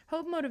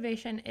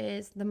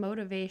is the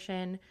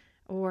motivation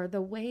or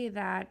the way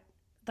that,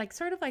 like,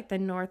 sort of like the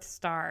North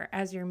Star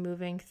as you're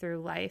moving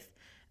through life.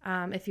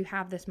 If you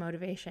have this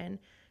motivation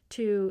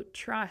to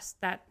trust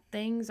that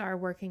things are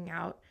working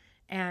out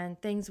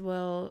and things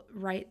will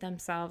right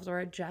themselves or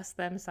adjust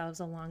themselves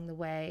along the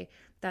way,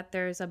 that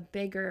there's a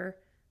bigger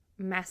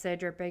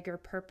message or bigger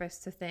purpose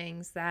to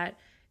things, that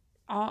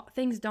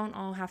things don't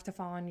all have to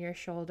fall on your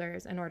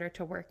shoulders in order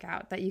to work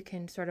out, that you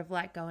can sort of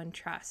let go and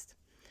trust.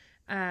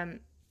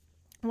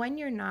 When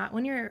you're not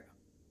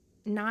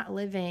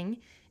living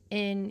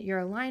in your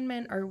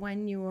alignment, or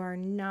when you are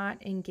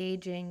not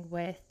engaging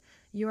with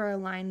your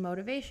aligned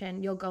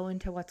motivation, you'll go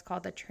into what's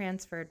called a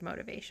transferred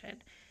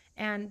motivation.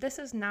 And this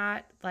is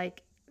not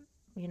like,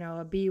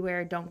 a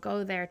beware, don't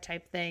go there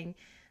type thing.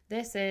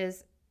 This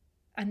is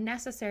a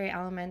necessary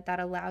element that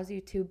allows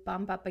you to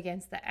bump up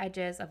against the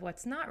edges of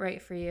what's not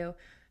right for you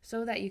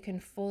so that you can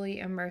fully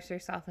immerse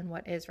yourself in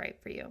what is right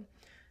for you.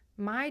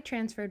 My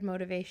transferred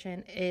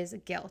motivation is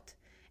guilt.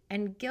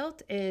 And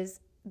guilt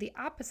is the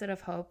opposite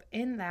of hope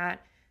in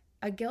that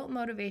a guilt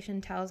motivation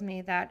tells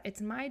me that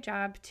it's my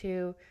job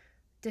to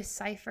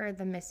decipher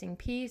the missing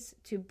piece,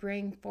 to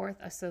bring forth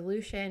a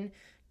solution,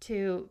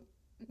 to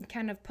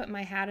kind of put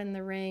my hat in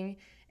the ring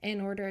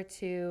in order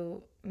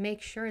to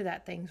make sure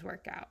that things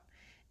work out.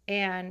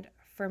 And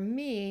for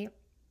me,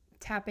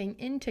 tapping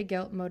into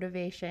guilt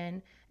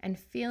motivation and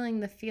feeling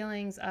the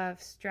feelings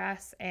of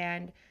stress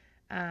and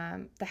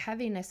the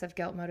heaviness of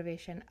guilt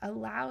motivation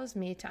allows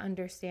me to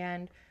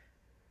understand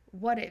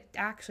what it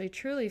actually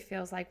truly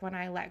feels like when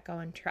I let go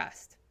and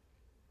trust.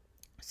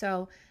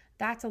 So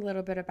that's a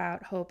little bit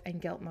about hope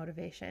and guilt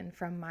motivation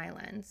from my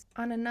lens.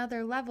 On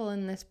another level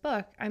in this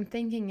book, I'm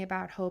thinking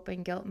about hope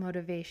and guilt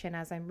motivation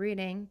as I'm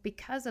reading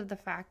because of the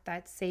fact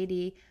that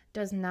Sadie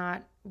does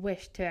not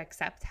wish to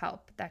accept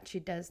help, that she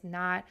does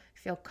not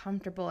feel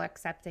comfortable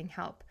accepting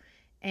help.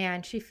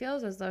 And she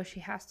feels as though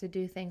she has to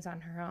do things on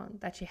her own,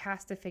 that she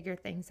has to figure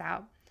things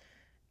out.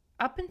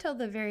 Up until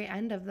the very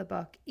end of the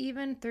book,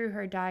 even through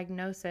her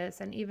diagnosis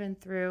and even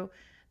through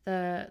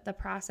the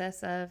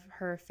process of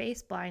her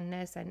face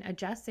blindness and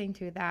adjusting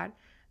to that,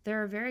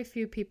 there are very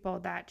few people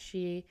that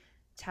she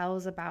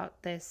tells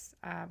about this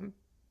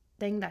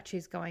thing that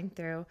she's going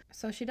through.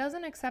 So she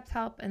doesn't accept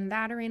help in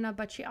that arena,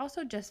 but she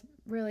also just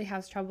really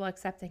has trouble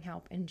accepting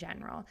help in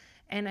general.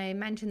 And I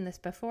mentioned this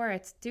before,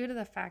 it's due to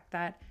the fact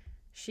that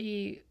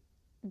she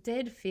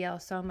did feel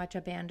so much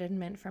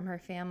abandonment from her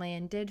family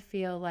and did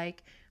feel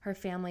like her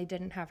family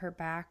didn't have her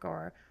back,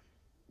 or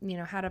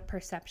had a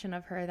perception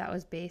of her that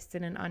was based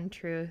in an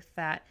untruth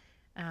that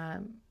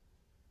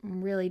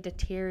really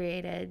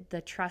deteriorated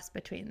the trust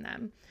between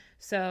them.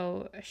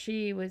 So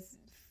she was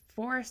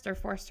forced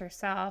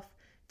herself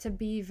to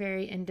be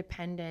very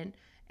independent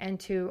and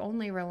to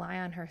only rely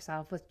on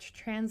herself, which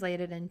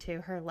translated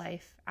into her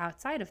life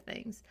outside of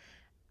things.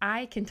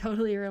 I can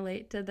totally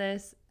relate to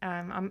this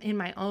in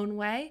my own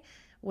way,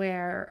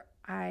 where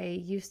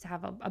I used to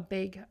have a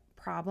big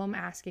problem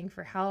asking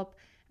for help.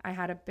 I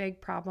had a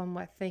big problem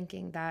with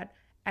thinking that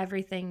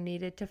everything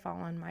needed to fall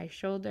on my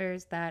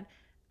shoulders, that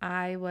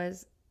I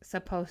was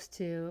supposed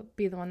to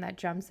be the one that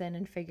jumps in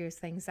and figures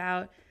things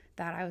out,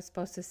 that I was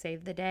supposed to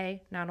save the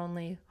day. Not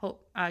only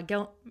hope,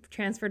 guilt,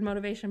 transferred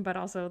motivation, but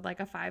also like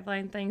a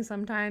 5-line thing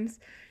sometimes.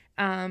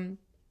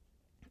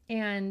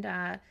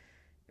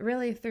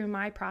 Really through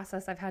my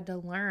process, I've had to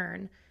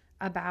learn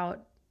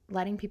about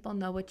letting people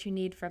know what you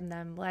need from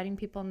them, letting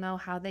people know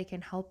how they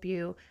can help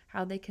you,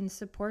 how they can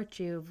support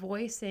you,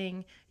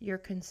 voicing your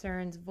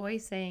concerns,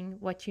 voicing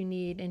what you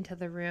need into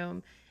the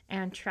room,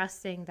 and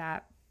trusting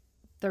that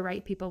the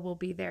right people will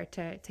be there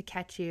to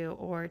catch you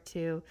or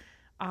to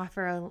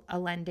offer a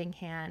lending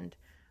hand,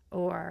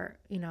 or,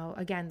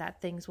 again,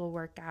 that things will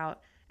work out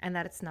and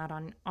that it's not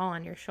all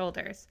on your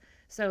shoulders.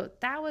 So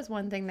that was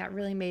one thing that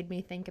really made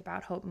me think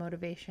about hope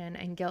motivation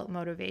and guilt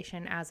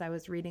motivation as I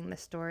was reading the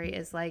story,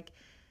 is like,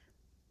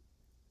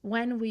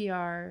 when we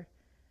are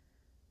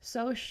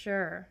so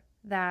sure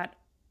that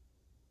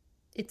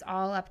it's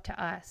all up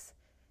to us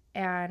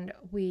and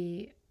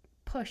we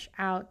push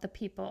out the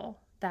people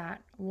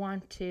that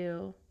want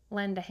to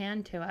lend a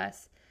hand to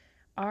us,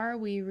 are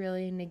we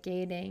really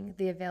negating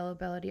the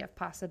availability of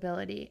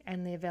possibility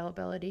and the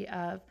availability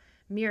of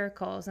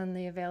miracles and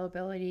the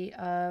availability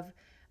of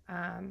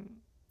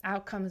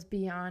outcomes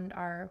beyond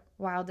our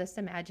wildest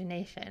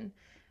imagination?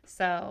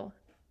 So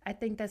I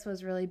think this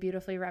was really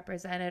beautifully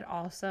represented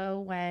also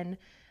when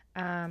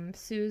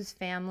Sue's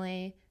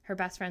family, her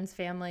best friend's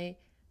family,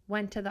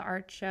 went to the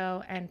art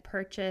show and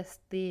purchased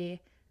the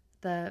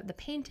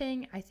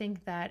painting. I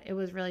think that it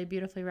was really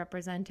beautifully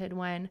represented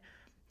when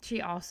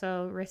she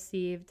also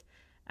received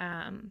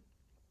um,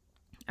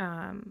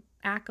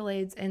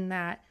 accolades in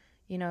that,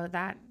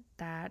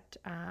 that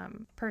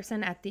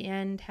person at the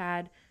end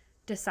had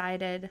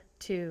decided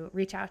to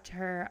reach out to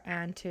her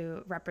and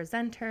to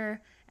represent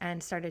her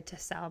and started to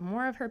sell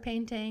more of her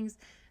paintings.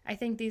 I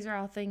think these are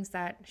all things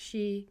that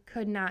she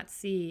could not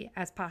see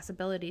as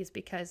possibilities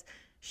because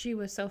she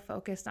was so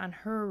focused on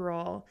her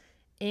role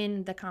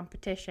in the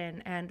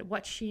competition and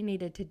what she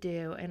needed to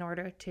do in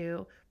order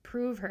to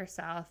prove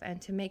herself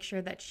and to make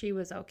sure that she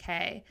was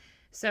okay.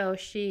 So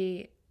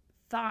she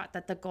thought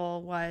that the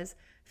goal was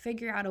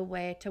figure out a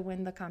way to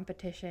win the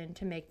competition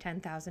to make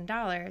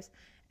 $10,000.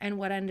 And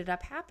what ended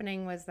up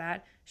happening was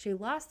that she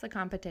lost the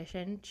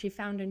competition. She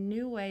found a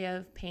new way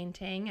of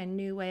painting, a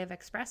new way of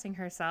expressing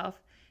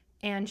herself,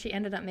 and she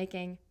ended up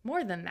making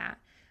more than that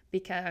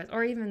because,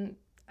 or even,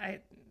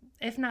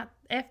 if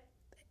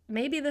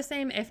maybe the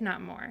same, if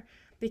not more,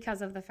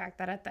 because of the fact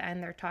that at the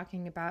end they're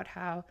talking about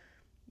how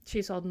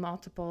she sold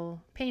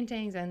multiple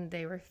paintings and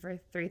they were for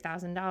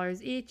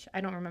 $3,000 each.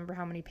 I don't remember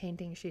how many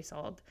paintings she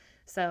sold.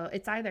 So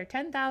it's either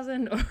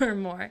 10,000 or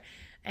more.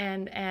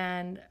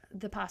 And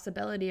the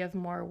possibility of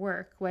more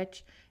work,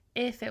 which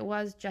if it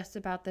was just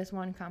about this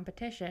one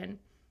competition,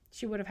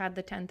 she would have had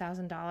the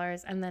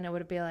 $10,000 and then it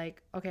would be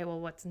like, okay, well,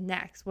 what's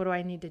next? What do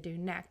I need to do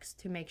next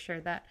to make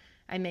sure that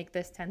I make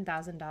this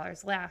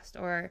 $10,000 last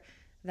or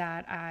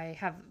that I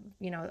have,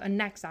 a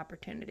next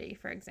opportunity,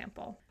 for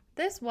example.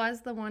 This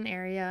was the one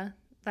area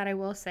that I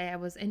will say I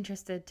was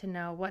interested to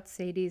know what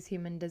Sadie's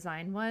human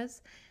design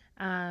was.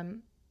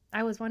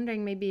 I was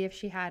wondering maybe if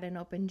she had an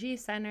open G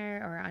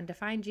center or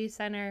undefined G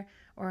center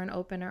or an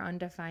open or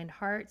undefined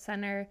heart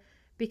center,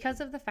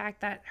 because of the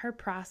fact that her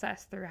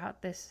process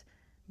throughout this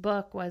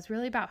book was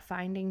really about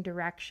finding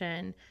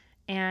direction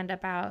and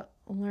about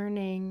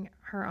learning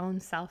her own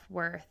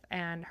self-worth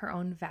and her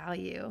own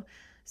value.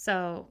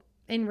 So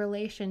in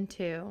relation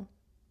to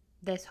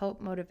this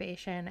hope,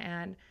 motivation,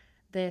 and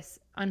this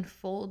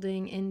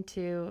unfolding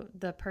into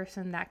the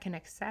person that can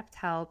accept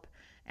help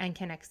and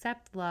can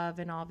accept love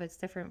in all of its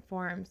different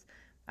forms,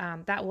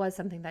 that was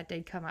something that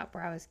did come up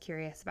where I was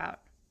curious about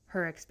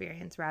her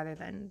experience rather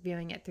than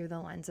viewing it through the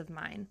lens of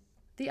mine.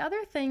 The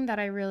other thing that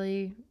I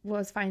really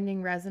was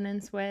finding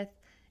resonance with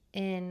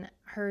in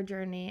her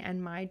journey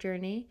and my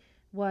journey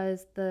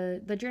was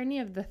the journey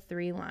of the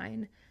 3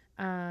 line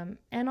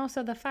and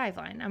also the 5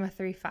 line. I'm a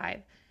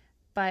 3-5.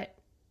 But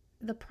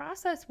the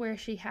process where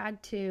she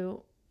had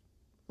to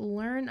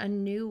learn a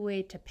new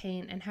way to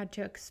paint and had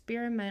to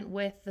experiment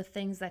with the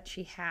things that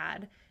she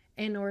had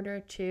in order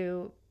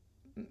to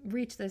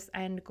reach this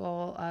end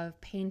goal of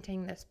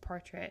painting this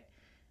portrait,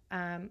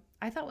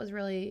 I thought was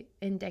really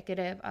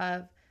indicative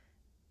of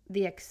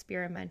the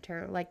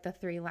experimenter, like the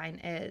 3 line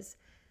is.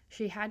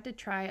 She had to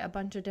try a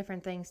bunch of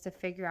different things to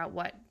figure out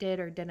what did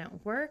or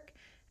didn't work.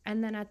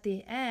 And then at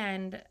the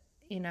end,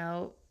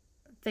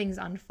 things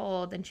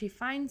unfold and she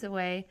finds a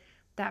way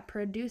that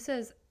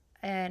produces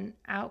an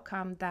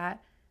outcome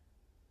that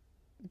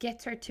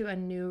gets her to a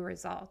new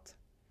result.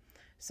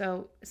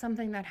 So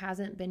something that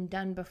hasn't been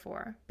done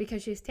before,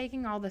 because she's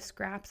taking all the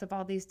scraps of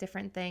all these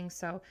different things.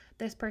 So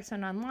this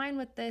person online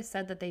with this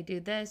said that they do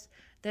this.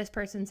 This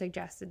person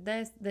suggested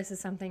this. This is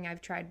something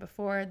I've tried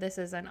before. This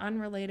is an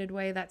unrelated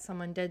way that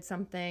someone did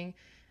something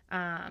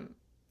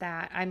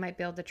that I might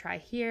be able to try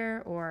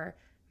here or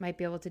might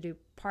be able to do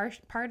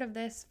part of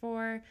this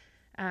for,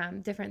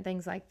 different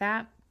things like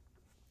that.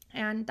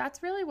 And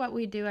that's really what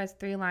we do as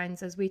 3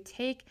 lines is we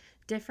take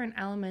different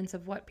elements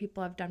of what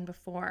people have done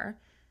before,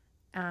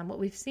 what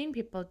we've seen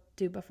people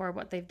do before,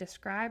 what they've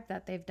described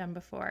that they've done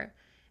before,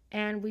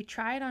 and we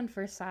try it on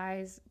for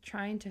size,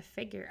 trying to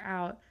figure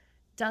out,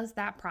 does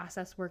that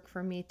process work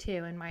for me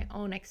too in my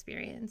own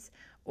experience?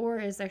 Or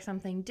is there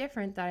something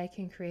different that I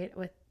can create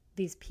with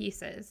these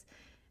pieces?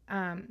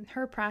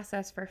 Her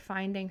process for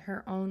finding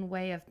her own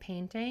way of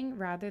painting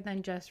rather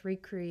than just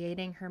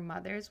recreating her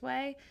mother's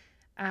way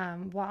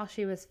while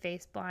she was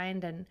face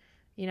blind, and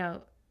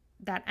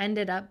that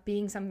ended up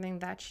being something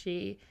that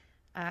she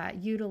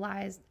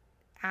utilized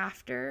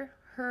after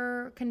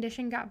her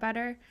condition got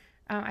better,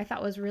 I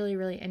thought was really,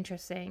 really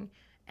interesting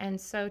and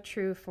so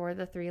true for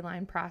the 3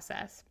 line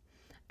process.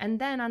 And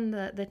then on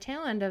the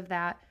tail end of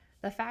that,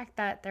 the fact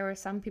that there were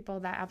some people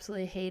that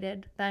absolutely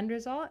hated the end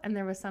result and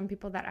there were some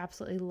people that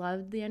absolutely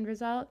loved the end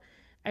result,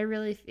 I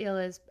really feel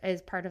is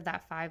part of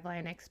that 5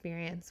 line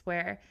experience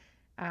where,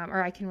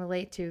 or I can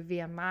relate to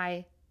via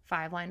my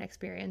 5 line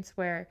experience,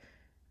 where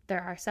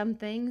there are some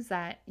things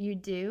that you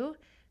do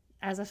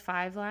as a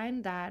 5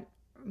 line that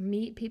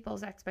meet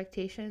people's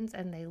expectations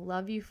and they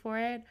love you for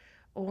it,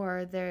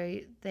 or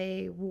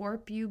they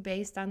warp you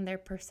based on their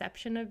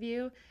perception of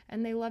you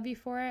and they love you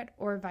for it,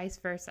 or vice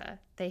versa.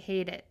 They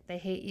hate it. They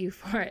hate you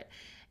for it.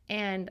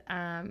 And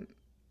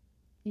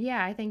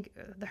I think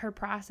her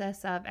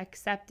process of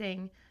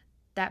accepting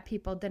that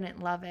people didn't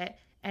love it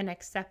and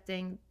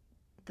accepting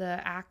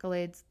the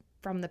accolades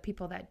from the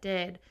people that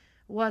did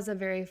was a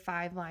very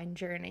 5-line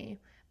journey,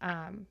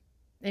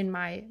 in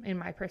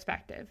my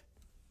perspective.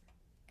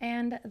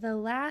 And the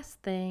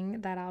last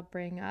thing that I'll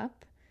bring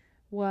up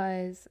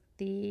was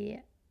the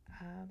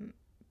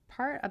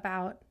part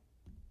about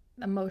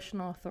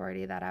emotional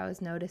authority that I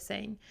was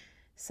noticing.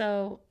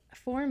 So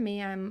for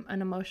me, I'm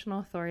an emotional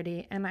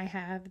authority, and I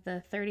have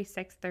the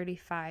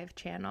 3635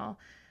 channel,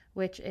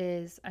 which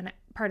is a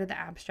part of the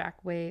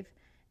abstract wave.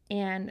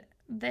 And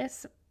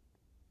this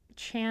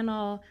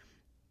channel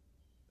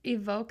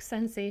evokes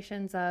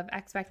sensations of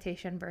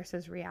expectation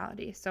versus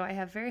reality. So I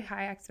have very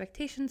high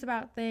expectations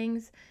about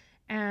things,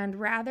 and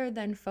rather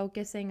than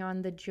focusing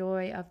on the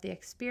joy of the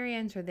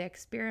experience or the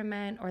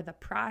experiment or the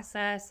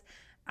process,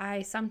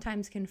 I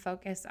sometimes can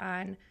focus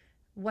on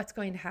what's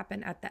going to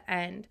happen at the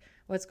end,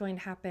 what's going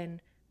to happen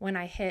when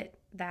I hit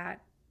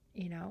that,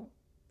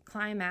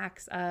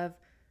 climax of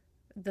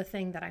the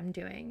thing that I'm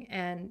doing.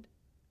 And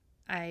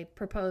I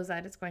propose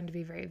that it's going to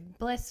be very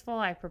blissful.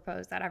 I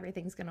propose that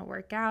everything's going to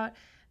work out,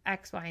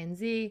 X, Y, and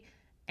Z.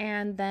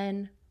 And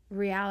then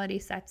reality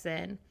sets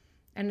in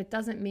and it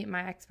doesn't meet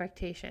my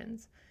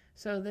expectations.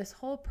 So this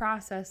whole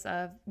process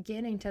of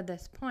getting to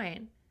this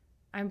point,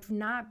 I've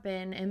not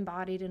been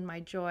embodied in my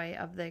joy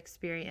of the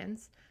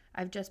experience.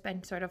 I've just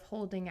been sort of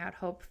holding out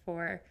hope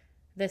for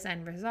this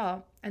end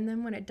result. And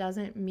then when it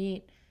doesn't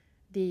meet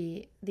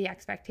the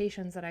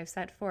expectations that I've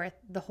set forth,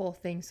 the whole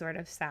thing sort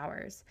of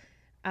sours.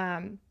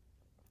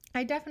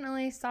 I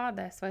definitely saw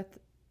this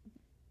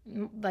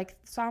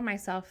saw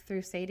myself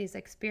through Sadie's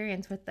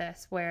experience with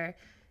this, where,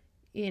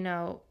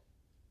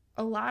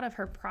 a lot of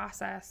her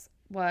process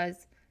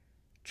was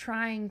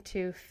trying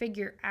to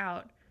figure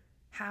out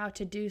how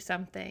to do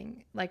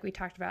something, like we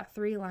talked about,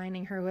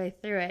 3-lining her way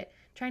through it,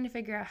 trying to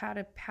figure out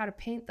how to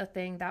paint the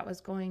thing that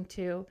was going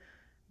to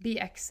be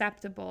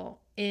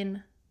acceptable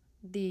in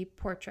the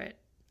portrait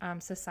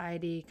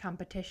society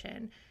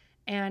competition.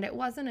 And it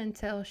wasn't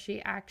until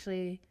she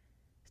actually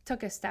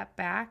took a step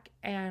back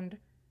and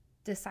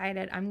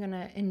decided, I'm going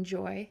to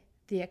enjoy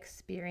the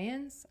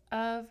experience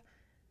of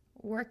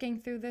working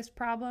through this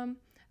problem,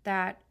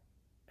 that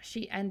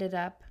she ended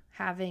up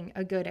having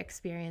a good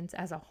experience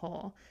as a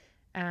whole.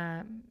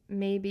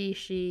 Maybe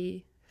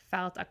she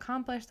felt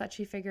accomplished, that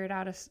she figured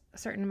out a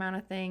certain amount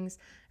of things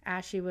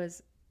as she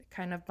was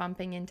kind of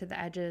bumping into the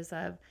edges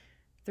of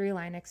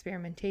 3-line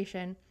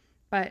experimentation.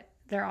 But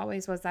there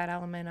always was that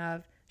element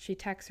of, she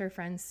texts her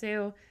friend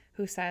Sue,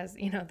 who says,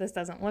 this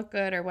doesn't look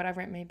good or whatever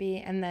it may be.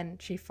 And then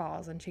she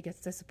falls and she gets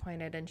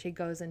disappointed and she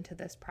goes into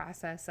this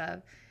process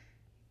of,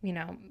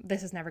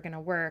 this is never going to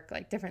work,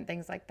 like different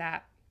things like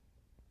that.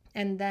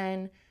 And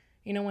then,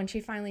 when she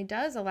finally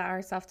does allow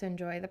herself to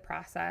enjoy the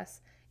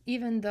process,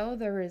 even though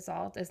the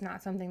result is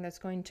not something that's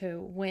going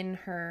to win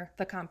her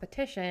the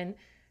competition,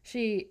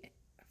 she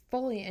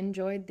fully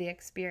enjoyed the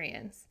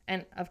experience.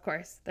 And of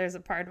course, there's a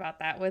part about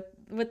that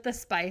with the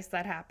spice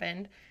that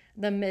happened,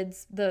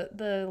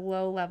 the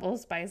low level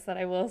spice that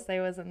I will say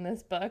was in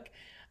this book.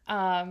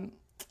 There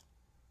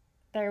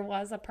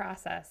was a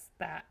process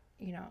that,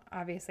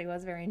 obviously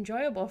was very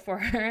enjoyable for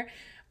her,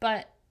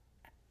 but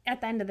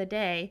at the end of the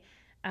day,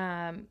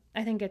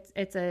 I think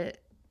it's a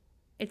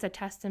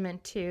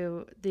testament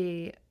to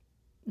the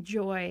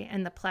joy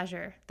and the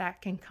pleasure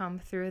that can come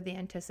through the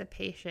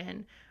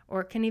anticipation,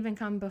 or can even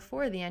come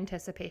before the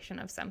anticipation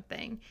of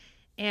something.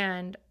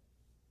 And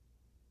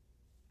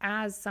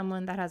as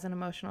someone that has an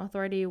emotional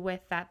authority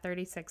with that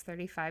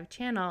 3635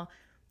 channel,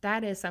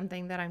 that is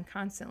something that I'm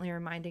constantly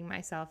reminding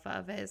myself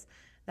of, is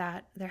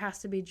that there has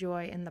to be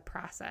joy in the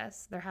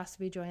process. There has to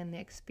be joy in the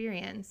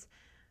experience,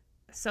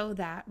 so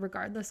that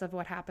regardless of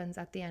what happens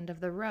at the end of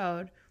the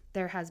road,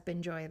 there has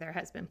been joy, there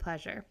has been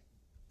pleasure.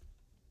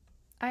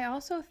 I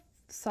also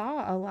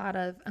saw a lot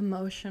of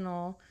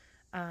emotional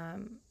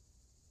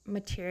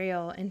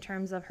material in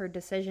terms of her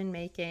decision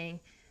making,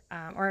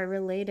 or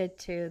related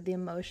to the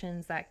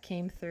emotions that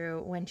came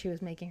through when she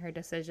was making her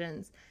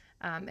decisions,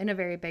 in a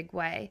very big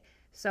way.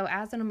 So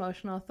as an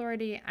emotional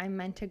authority, I'm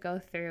meant to go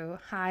through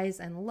highs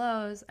and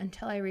lows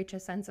until I reach a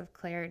sense of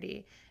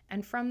clarity.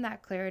 And from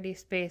that clarity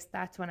space,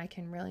 that's when I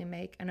can really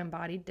make an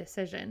embodied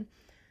decision.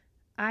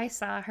 I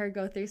saw her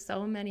go through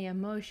so many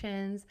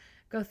emotions,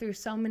 go through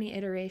so many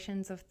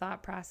iterations of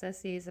thought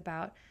processes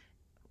about,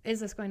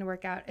 is this going to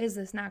work out? Is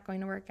this not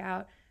going to work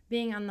out?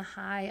 Being on the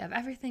high of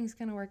everything's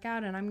going to work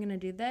out and I'm going to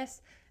do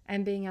this,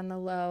 and being on the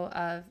low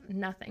of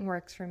nothing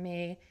works for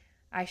me,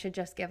 I should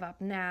just give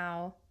up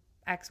now,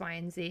 X, Y,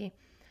 and Z.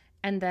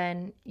 And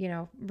then,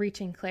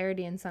 reaching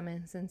clarity in some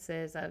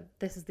instances of,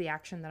 this is the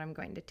action that I'm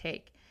going to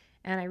take.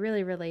 And I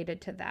really related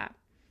to that.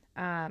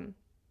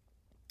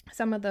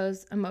 Some of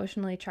those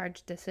emotionally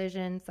charged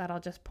decisions that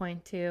I'll just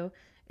point to,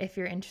 if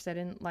you're interested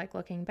in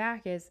looking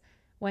back, is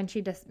when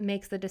she just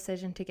makes the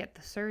decision to get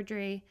the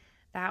surgery.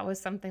 That was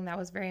something that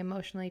was very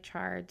emotionally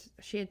charged.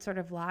 She had sort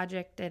of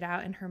logicked it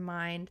out in her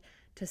mind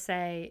to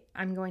say,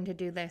 I'm going to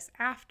do this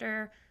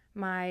after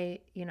my,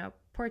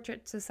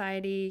 portrait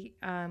society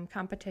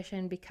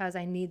competition because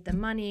I need the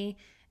money.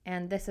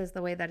 and this is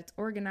the way that it's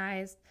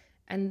organized.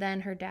 And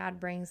then her dad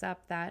brings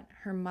up that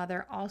her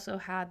mother also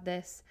had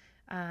this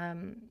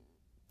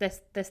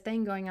this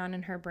thing going on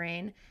in her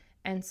brain,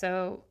 and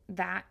so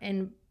that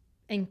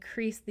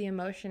increased the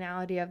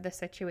emotionality of the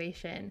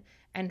situation.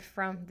 And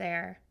from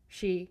there,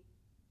 she,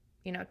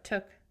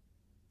 took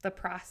the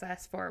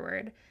process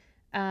forward.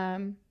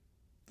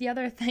 The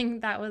other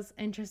thing that was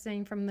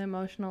interesting from the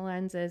emotional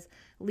lens is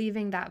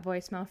leaving that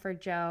voicemail for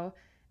Joe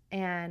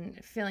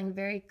and feeling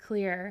very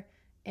clear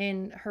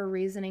in her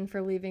reasoning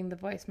for leaving the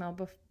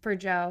voicemail for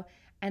Joe.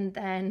 And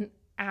then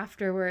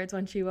afterwards,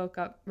 when she woke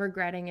up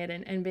regretting it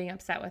and being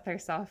upset with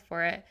herself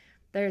for it,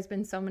 there's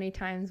been so many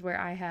times where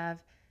I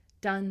have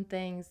done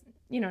things,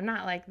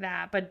 not like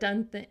that, but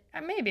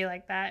maybe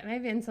like that,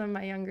 maybe in some of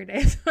my younger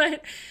days,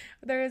 but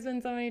there has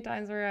been so many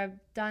times where I've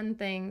done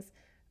things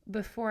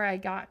before I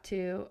got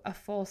to a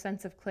full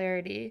sense of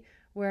clarity,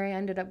 where I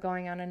ended up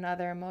going on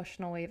another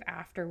emotional wave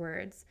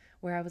afterwards,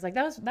 where I was like,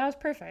 that was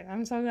perfect.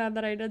 I'm so glad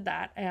that I did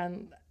that.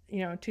 And,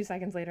 2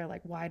 seconds later,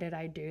 like, why did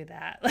I do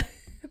that?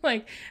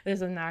 Like,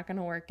 this is not going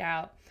to work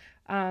out.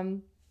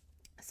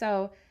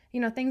 So,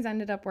 things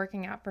ended up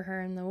working out for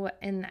her in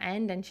the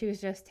end, and she was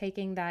just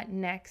taking that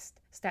next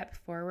step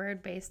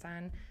forward based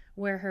on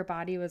where her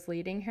body was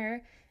leading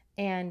her.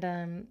 And,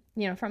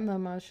 from the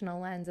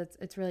emotional lens,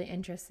 it's really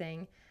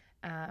interesting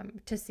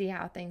to see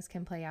how things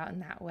can play out in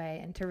that way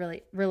and to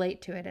really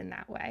relate to it in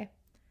that way.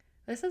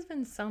 This has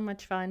been so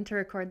much fun to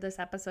record this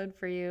episode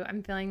for you.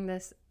 I'm feeling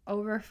this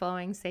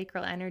overflowing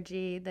sacral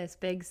energy, this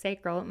big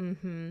sacral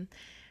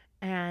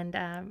and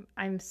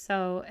I'm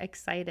so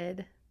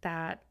excited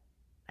that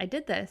I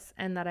did this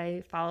and that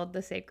I followed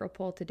the sacral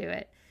pull to do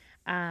it.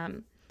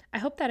 I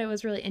hope that it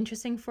was really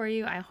interesting for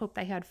you. I hope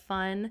that you had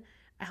fun.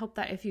 I hope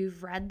that if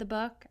you've read the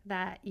book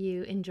that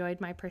you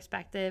enjoyed my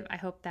perspective. I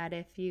hope that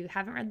if you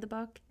haven't read the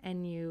book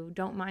and you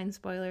don't mind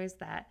spoilers,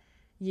 that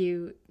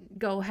you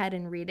go ahead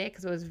and read it,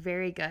 because it was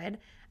very good.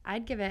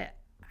 I'd give it,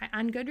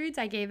 on Goodreads,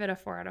 I gave it a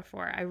 4 out of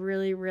 4. I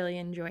really, really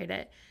enjoyed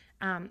it.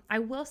 I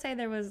will say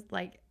there was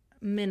like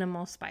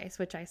minimal spice,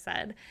 which I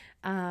said.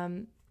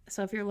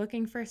 So if you're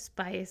looking for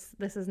spice,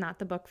 this is not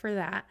the book for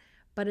that,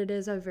 but it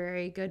is a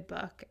very good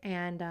book,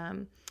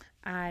 and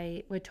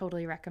I would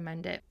totally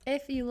recommend it.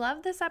 If you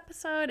love this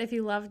episode, if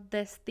you love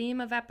this theme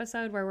of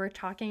episode where we're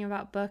talking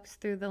about books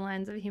through the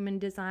lens of human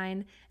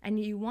design and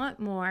you want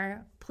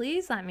more,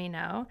 please let me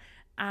know.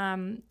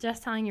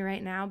 Just telling you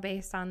right now,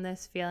 based on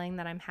this feeling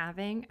that I'm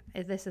having,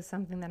 this is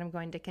something that I'm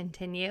going to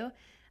continue.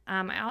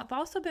 I've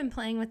also been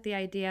playing with the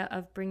idea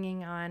of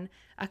bringing on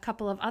a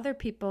couple of other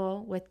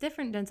people with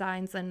different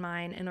designs than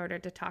mine in order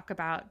to talk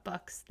about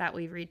books that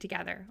we read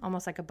together,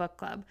 almost like a book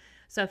club.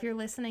 So if you're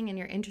listening and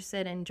you're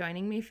interested in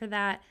joining me for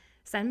that,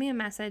 send me a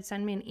message,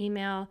 send me an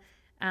email,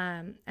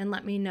 and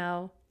let me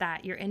know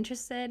that you're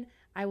interested.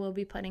 I will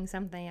be putting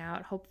something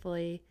out,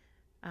 hopefully,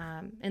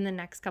 in the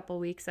next couple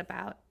weeks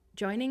about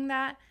joining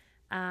that,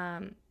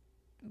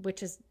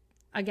 which is,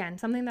 again,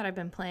 something that I've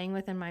been playing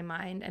with in my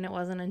mind, and it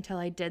wasn't until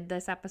I did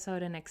this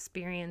episode and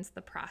experienced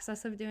the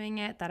process of doing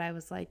it that I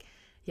was like,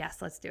 yes,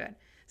 let's do it.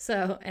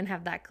 So, and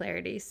have that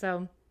clarity.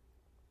 So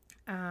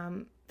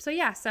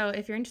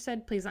if you're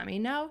interested, please let me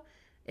know.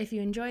 If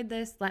you enjoyed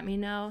this, let me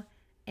know.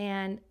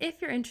 And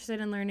if you're interested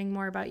in learning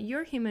more about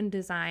your human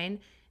design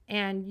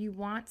and you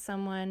want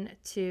someone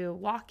to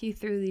walk you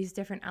through these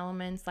different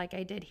elements like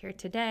I did here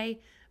today,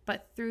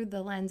 but through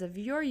the lens of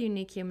your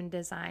unique human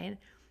design,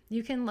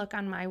 you can look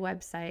on my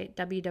website,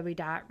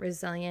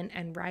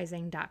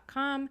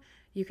 www.resilientandrising.com.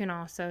 You can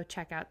also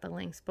check out the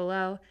links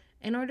below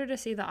in order to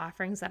see the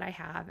offerings that I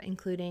have,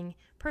 including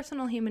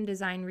personal human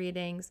design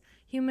readings,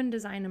 human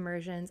design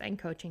immersions, and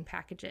coaching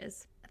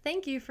packages.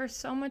 Thank you for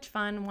so much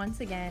fun once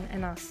again,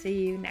 and I'll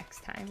see you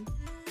next time.